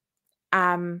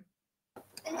 And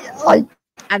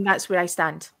that's where I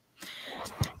stand.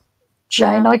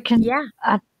 Jane, I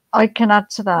can add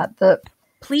to that.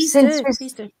 Please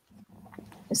do.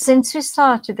 Since we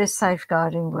started this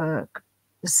safeguarding work,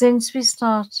 since we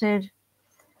started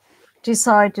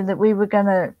deciding that we were going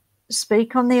to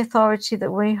speak on the authority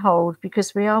that we hold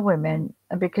because we are women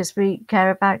and because we care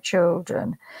about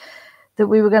children, that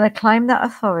we were going to claim that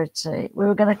authority, we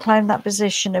were going to claim that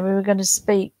position, and we were going to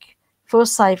speak for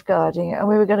safeguarding, and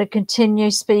we were going to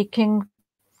continue speaking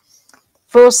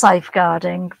for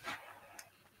safeguarding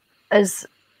as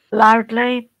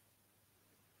loudly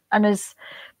and as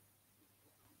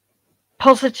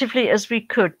positively as we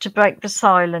could to break the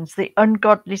silence, the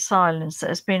ungodly silence that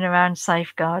has been around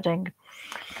safeguarding.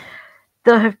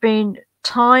 There have been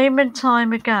time and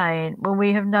time again when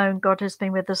we have known God has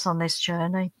been with us on this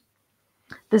journey.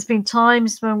 There's been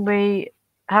times when we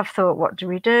have thought, what do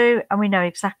we do? And we know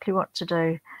exactly what to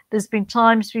do. There's been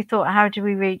times we thought, how do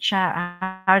we reach out?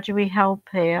 How do we help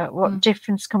here? What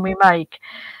difference can we make?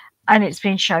 And it's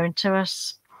been shown to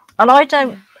us. And I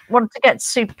don't want to get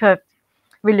super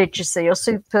religious-y or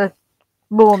super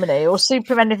Mormon-y or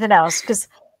super anything else, because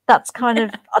that's kind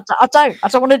of, I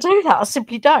don't want to do that. I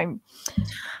simply don't.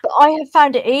 But I have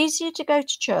found it easier to go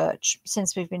to church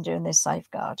since we've been doing this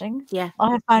safeguarding. Yeah.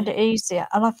 I have found it easier.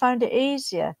 And I found it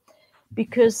easier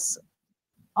because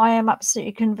I am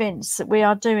absolutely convinced that we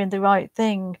are doing the right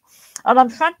thing. And I'm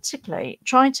frantically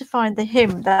trying to find the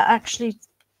hymn that actually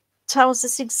tells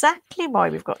us exactly why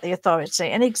we've got the authority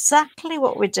and exactly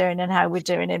what we're doing and how we're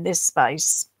doing in this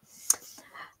space.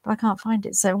 But I can't find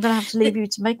it. So I'm going to have to leave you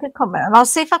to make a comment, and I'll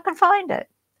see if I can find it.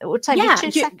 It will take me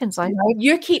 2 seconds, I hope.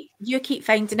 You keep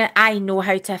finding it. I know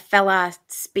how to fill a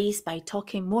space by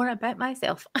talking more about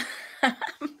myself. At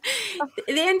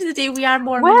the end of the day, we are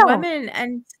Mormon women,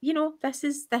 and this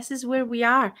is where we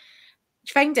are.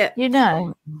 Find it.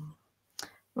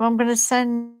 Well, I'm going to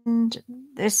send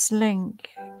this link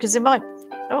because it might.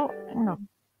 Oh, hang on.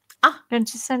 I'm going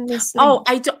to send this link. Oh,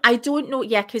 I don't know.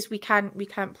 Yeah, because we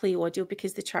can't play audio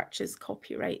because the church is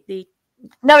copyright.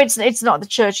 No, it's not the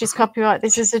church. It's copyright.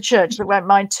 This is the church that won't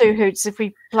mind 2 hoots if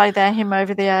we play their hymn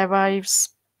over the airwaves.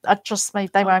 Trust me,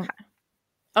 they won't.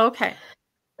 Okay.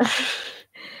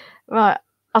 Right.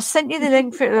 I sent you the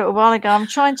link for it a little while ago. I'm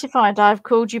trying to find I've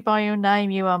called you by your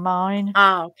name. You are mine.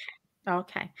 Oh,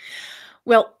 okay.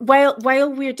 Well, while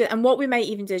we're doing, and what we might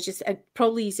even do is just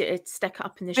probably easier to stick it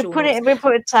up in the show notes. We'll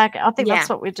put a tag. I think that's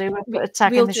what we do. We'll put a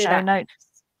tag in the show notes.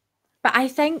 But I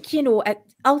think, you know,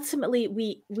 ultimately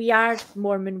we are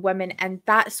Mormon women, and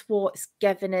that's what's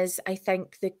given us, I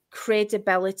think, the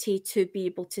credibility to be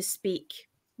able to speak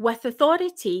with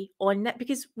authority on it,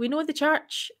 because we know the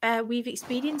church. We've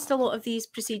experienced a lot of these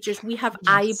procedures. We have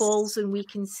eyeballs and we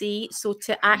can see. So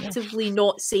to actively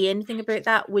not say anything about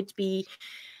that would be,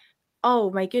 oh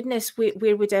my goodness,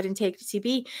 where would our integrity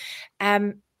be?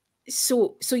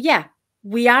 So yeah,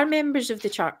 we are members of the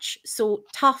church, so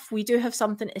tough. We do have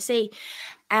something to say.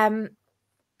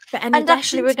 But in and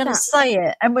actually, we're going to that, say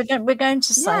it, and we're going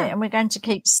to say it, and we're going to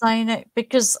keep saying it,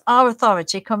 because our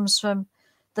authority comes from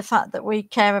the fact that we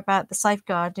care about the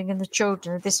safeguarding and the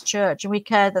children of this church, and we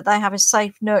care that they have a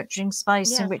safe, nurturing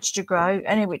space in which to grow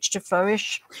and in which to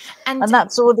flourish, and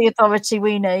that's all the authority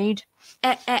we need.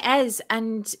 It is,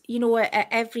 and you know, at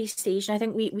every stage, and I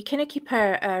think we kind of keep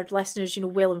our listeners, you know,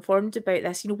 well informed about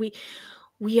this. You know,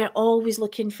 we are always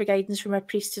looking for guidance from our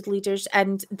priesthood leaders,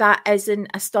 and that isn't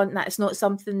a stunt. That is not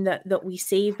something that we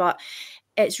say, but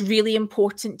it's really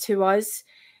important to us,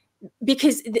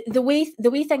 because the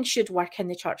way things should work in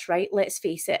the church, right? Let's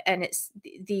face it, and it's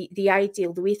the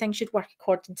ideal. The way things should work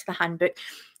according to the handbook.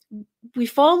 We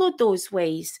followed those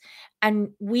ways,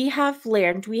 and we have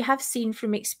learned, we have seen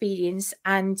from experience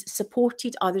and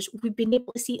supported others. We've been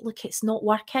able to see, look, it's not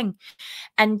working.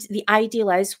 And the ideal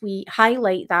is we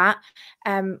highlight that,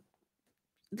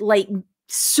 like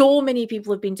so many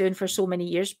people have been doing for so many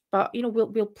years, but you know,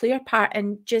 we'll play our part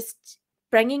in just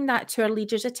bringing that to our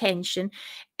leaders' attention,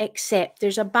 except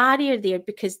there's a barrier there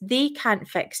because they can't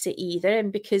fix it either,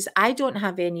 and because I don't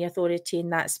have any authority in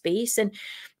that space. And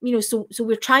you know, so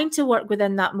we're trying to work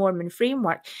within that Mormon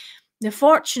framework. Now,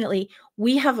 fortunately,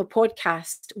 we have a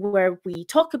podcast where we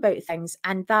talk about things,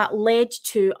 and that led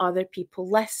to other people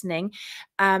listening.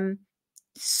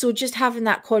 So just having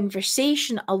that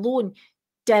conversation alone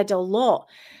did a lot.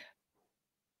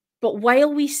 But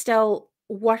while we still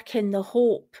work in the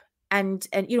hope and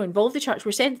you know, involve the church,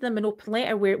 we're sending them an open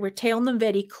letter where we're telling them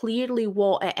very clearly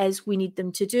what it is we need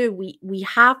them to do. We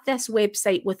have this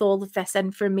website with all of this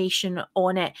information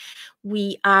on it.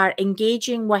 We are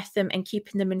engaging with them and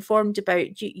keeping them informed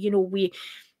about, you know, we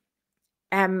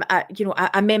you know,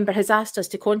 a member has asked us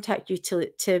to contact you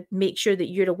to make sure that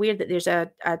you're aware that there's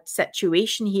a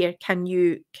situation here. Can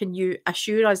you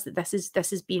assure us that this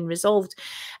is being resolved?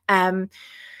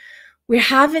 We're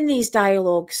having these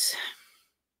dialogues,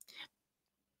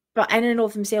 but in and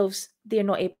of themselves, they're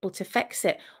not able to fix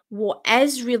it. What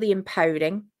is really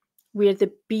empowering, where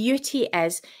the beauty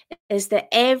is that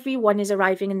everyone is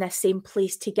arriving in this same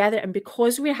place together. And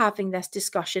because we're having this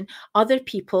discussion, other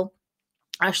people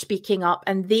are speaking up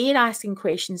and they're asking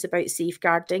questions about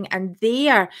safeguarding, and they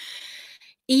are,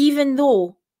 even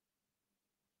though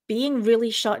being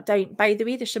really shut down. By the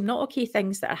way, there's some not okay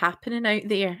things that are happening out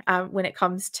there when it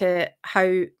comes to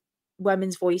how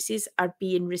women's voices are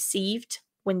being received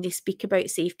when they speak about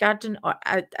safeguarding or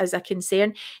as a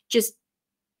concern. Just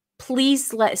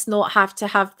please, let's not have to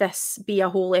have this be a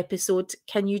whole episode.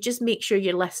 Can you just make sure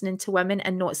you're listening to women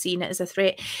and not seeing it as a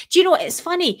threat? Do you know, it's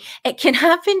funny, it can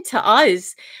happen to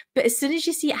us, but as soon as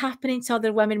you see it happening to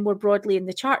other women more broadly in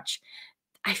the church,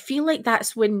 I feel like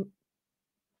that's when,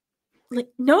 like,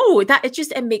 no, that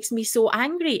it makes me so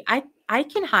angry. I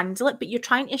can handle it, but you're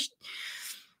trying to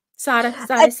Sarah,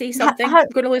 say something. I'm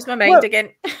going to lose my mind again.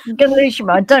 You're going to lose your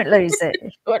mind. Don't lose it.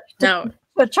 No.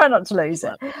 But try not to lose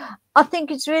it. I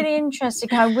think it's really interesting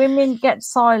how women get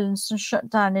silenced and shut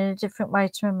down in a different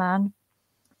way to a man.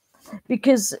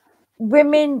 Because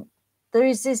women, there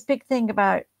is this big thing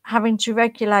about having to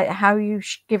regulate how you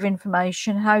give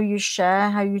information, how you share,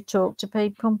 how you talk to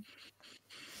people.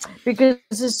 Because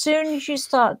as soon as you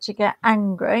start to get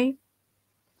angry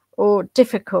or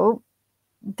difficult,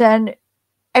 then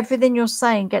everything you're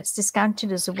saying gets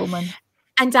discounted as a woman.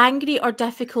 And angry or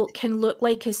difficult can look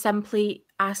like as simply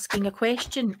asking a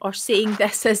question or saying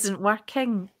this isn't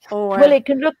working. Or well, it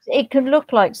can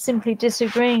look like simply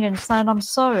disagreeing and saying, I'm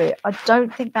sorry, I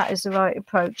don't think that is the right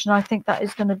approach, and I think that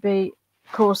is going to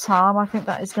cause harm. I think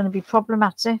that is going to be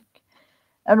problematic.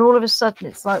 And all of a sudden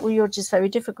it's like, well, you're just very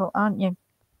difficult, aren't you?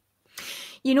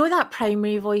 You know, that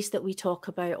primary voice that we talk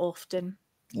about often.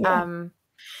 Yeah.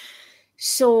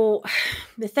 So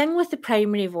the thing with the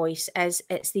primary voice is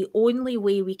it's the only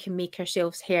way we can make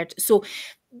ourselves heard. So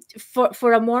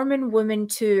for a Mormon woman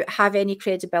to have any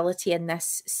credibility in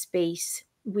this space,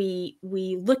 we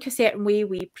look a certain way,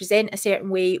 we present a certain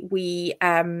way, we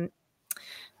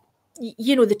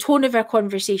you know, the tone of our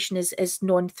conversation is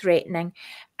non-threatening.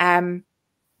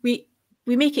 We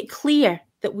make it clear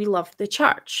that we love the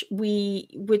church. We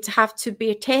would have to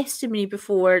bear testimony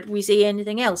before we say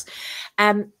anything else.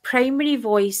 Primary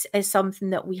voice is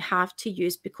something that we have to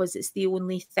use because it's the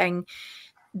only thing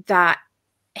that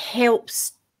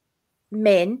helps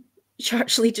men,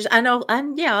 church leaders, and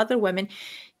other women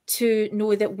to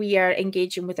know that we are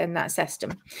engaging within that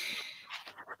system.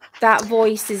 That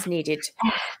voice is needed.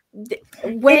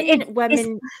 When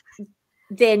women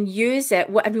then use it,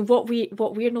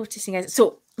 what we're noticing is,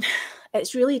 so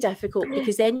it's really difficult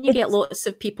because then you get lots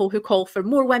of people who call for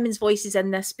more women's voices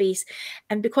in this space,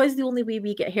 and because the only way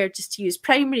we get heard is to use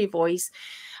primary voice,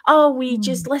 we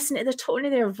just listen to the tone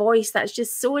of their voice. That's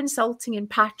just so insulting and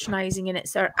patronizing, and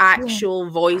it's our actual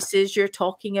voices you're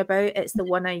talking about. It's the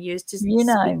one I use to speak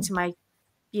to my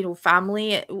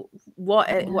family. What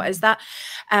is that?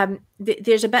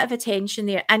 There's a bit of a tension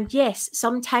there, and yes,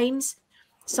 sometimes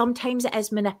it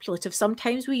is manipulative.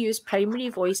 Sometimes we use primary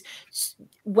voice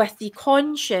with the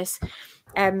conscious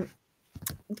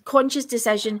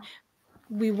decision.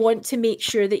 We want to make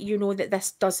sure that you know that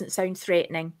this doesn't sound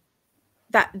threatening.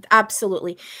 That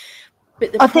absolutely.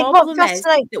 But the problem is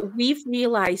that we've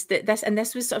realised that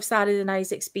this was sort of Sarah and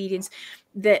I's experience,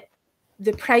 that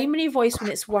the primary voice,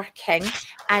 when it's working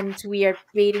and we are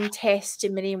bearing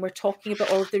testimony and we're talking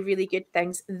about all of the really good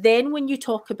things, then when you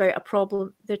talk about a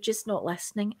problem, they're just not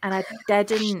listening. And I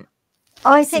didn't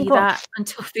see that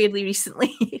until fairly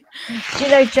recently. Do you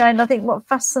know, Jane, I think what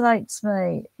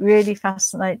really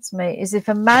fascinates me, is if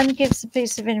a man gives a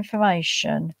piece of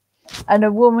information and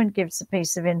a woman gives a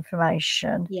piece of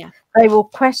information, they will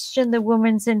question the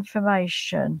woman's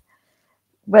information,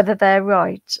 whether they're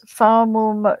right, far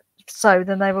more so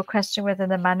than they will question whether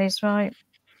the man is right.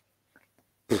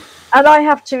 And I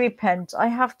have to repent to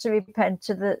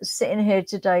the sitting here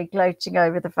today gloating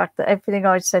over the fact that everything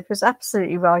I said was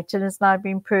absolutely right and has now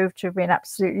been proved to have been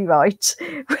absolutely right.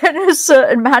 When a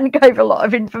certain man gave a lot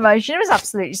of information, it was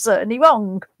absolutely certainly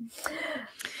wrong.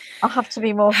 I have to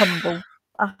be more humble.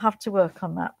 I have to work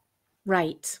on that.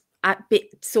 Right.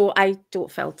 So I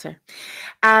don't filter.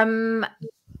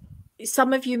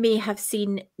 Some of you may have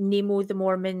seen Nemo the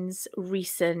Mormon's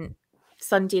recent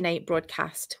Sunday night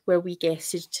broadcast where we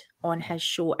guested on his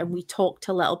show, and we talked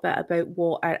a little bit about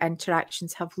what our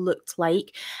interactions have looked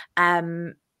like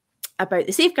about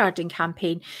the safeguarding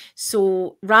campaign.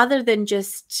 So rather than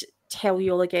just tell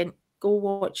you all again, go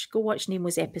watch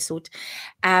Nemo's episode,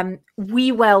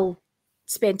 we will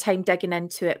spend time digging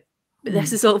into it, but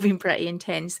this has all been pretty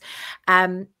intense.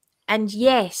 And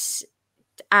yes,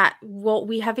 what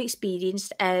we have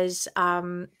experienced is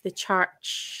the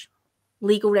church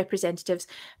legal representatives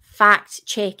fact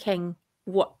checking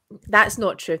what that's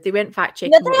not true. They weren't fact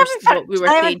checking what we were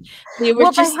saying. They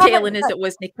were just telling us it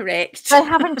wasn't correct. They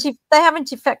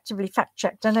haven't effectively fact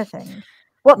checked anything.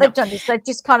 What they've done is they've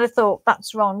just kind of thought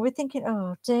that's wrong. We're thinking,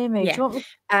 oh dear me, do you want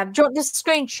the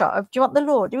screenshot of? Do you want the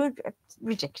law?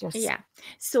 Ridiculous. Yeah.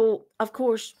 So of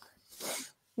course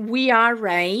we are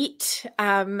right.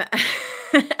 And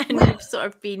we've sort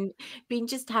of been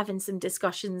just having some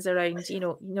discussions around,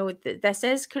 that this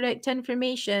is correct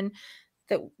information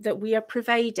that we are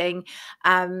providing.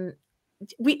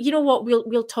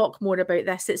 We'll talk more about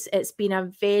this. It's been a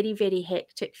very, very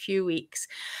hectic few weeks.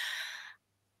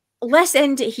 Let's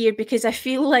end it here because I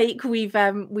feel like we've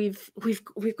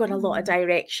gone a lot of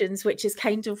directions, which is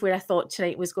kind of where I thought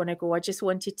tonight was going to go. I just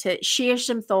wanted to share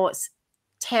some thoughts,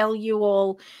 tell you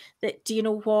all that, do you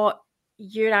know what?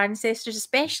 Your ancestors,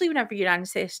 especially whenever your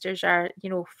ancestors are,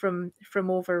 from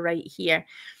over right here,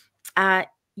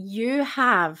 you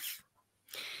have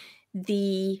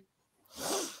if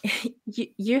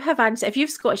you've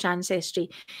Scottish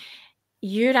ancestry,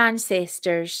 your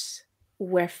ancestors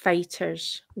were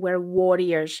fighters, were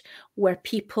warriors, were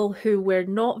people who were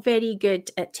not very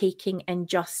good at taking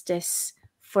injustice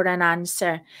for an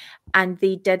answer, and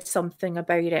they did something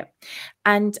about it,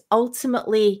 and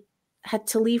ultimately had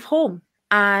to leave home.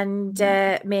 And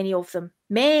many of them,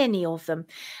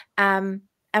 and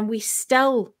we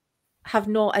still have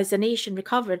not, as a nation,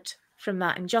 recovered from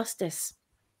that injustice.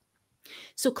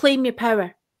 So claim your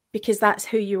power, because that's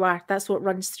who you are. That's what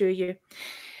runs through you.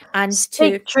 And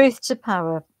speak truth to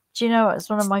power. Do you know what? It's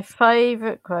one of my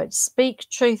favourite quotes. Speak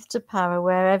truth to power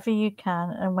wherever you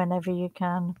can and whenever you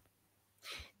can.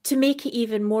 To make it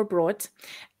even more broad,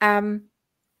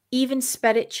 even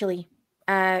spiritually,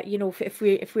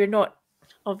 if we're not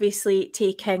obviously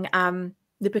taking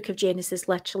the book of Genesis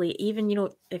literally, even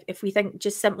if we think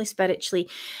just simply spiritually,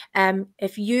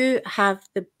 if you have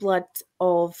the blood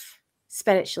of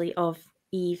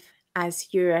Eve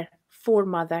as your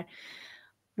foremother,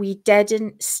 we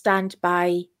didn't stand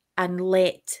by and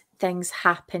let things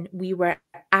happen, we were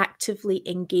actively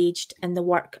engaged in the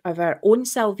work of our own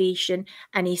salvation,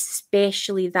 and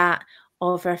especially that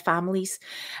of our families.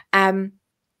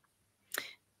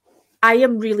 I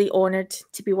am really honoured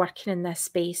to be working in this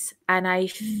space, and I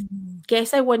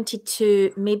guess I wanted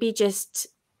to maybe just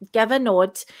give a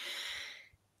nod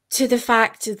to the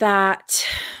fact that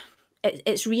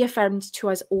it's reaffirmed to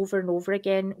us over and over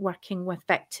again, working with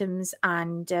victims,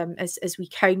 and as we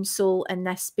counsel in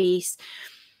this space,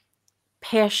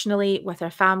 personally with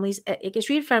our families, it gets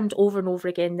reaffirmed over and over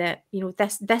again that, you know,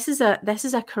 this is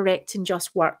a correct and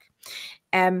just work.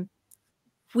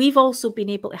 We've also been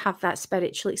able to have that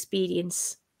spiritual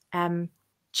experience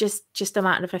just a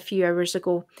matter of a few hours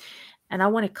ago, and I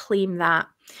want to claim that.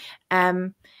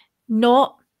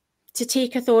 Not to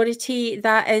take authority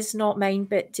that is not mine,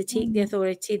 but to take the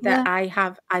authority that I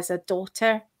have as a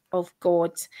daughter of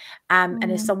God, and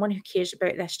as someone who cares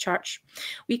about this church.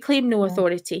 We claim no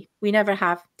authority. We never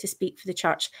have to speak for the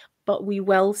church, but we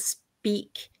will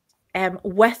speak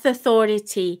with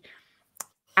authority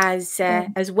as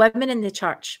women in the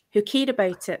church who care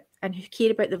about it and who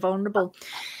care about the vulnerable,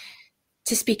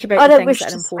 to speak about the things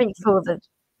that are important.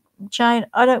 Jane,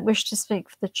 I don't wish to speak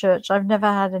for the church. I've never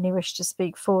had any wish to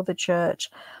speak for the church.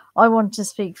 I want to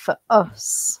speak for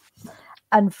us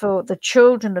and for the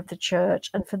children of the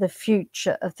church and for the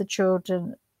future of the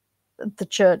children of the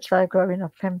church they're growing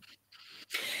up in.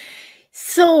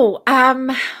 So,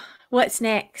 what's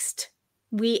next?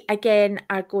 We again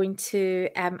are going to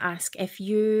ask if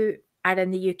you are in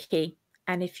the UK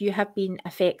and if you have been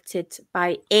affected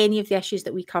by any of the issues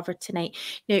that we covered tonight.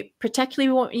 Now, particularly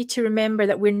we want you to remember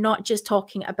that we're not just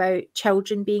talking about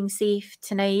children being safe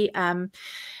tonight,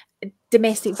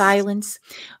 domestic violence.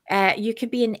 You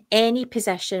could be in any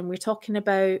position. We're talking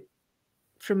about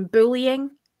from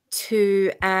bullying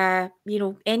to, you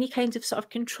know, any kind of sort of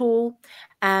control.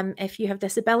 If you have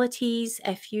disabilities,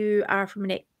 if you are from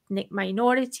an ethnic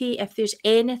minority, if there's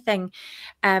anything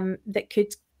that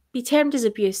could be termed as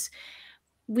abuse,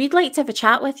 we'd like to have a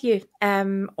chat with you,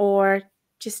 or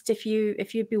just if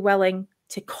you'd be willing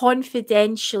to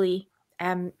confidentially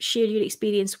share your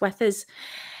experience with us.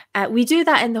 We do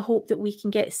that in the hope that we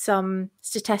can get some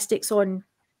statistics on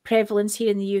prevalence here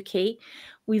in the UK.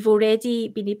 We've already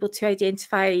been able to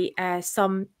identify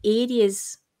some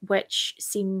areas which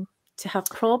seem to have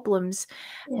problems.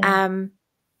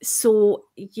 So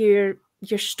your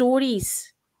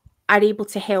stories are able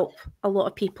to help a lot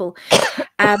of people.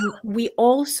 We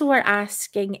also are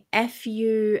asking if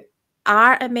you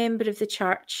are a member of the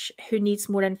church who needs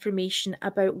more information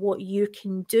about what you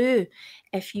can do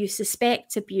if you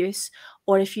suspect abuse,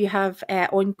 or if you have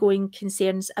ongoing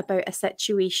concerns about a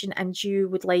situation and you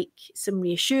would like some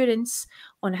reassurance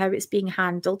on how it's being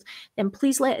handled, then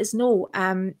please let us know.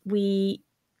 We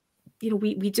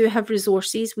do have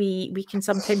resources. We can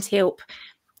sometimes help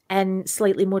in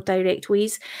slightly more direct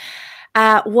ways.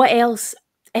 What else?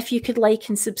 If you could like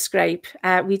and subscribe,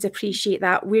 we'd appreciate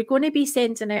that. We're going to be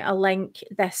sending out a link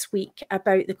this week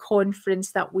about the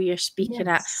conference that we are speaking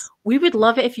at. We would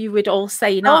love it if you would all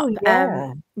sign up.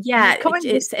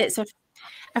 It's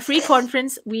a free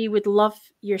conference. We would love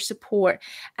your support.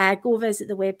 Go visit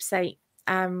the website.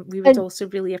 We would also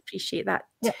really appreciate that.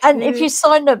 And if you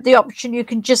sign up, the option, you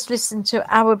can just listen to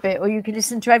our bit, or you can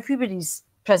listen to everybody's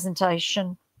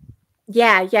presentation.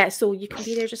 Yeah. So you can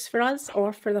be there just for us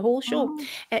or for the whole show.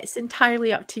 It's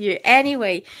entirely up to you.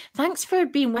 Anyway, thanks for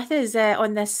being with us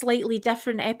on this slightly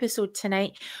different episode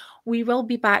tonight. We will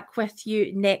be back with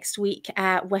you next week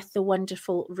with the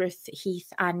wonderful Ruth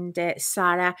Heath and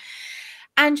Sarah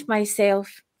and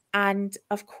myself. And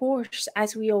of course,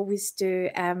 as we always do,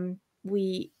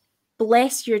 we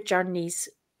bless your journeys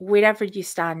wherever you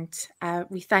stand.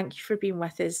 We thank you for being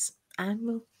with us, and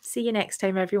we'll see you next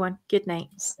time, everyone. Good night.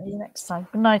 See you next time.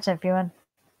 Good night, everyone.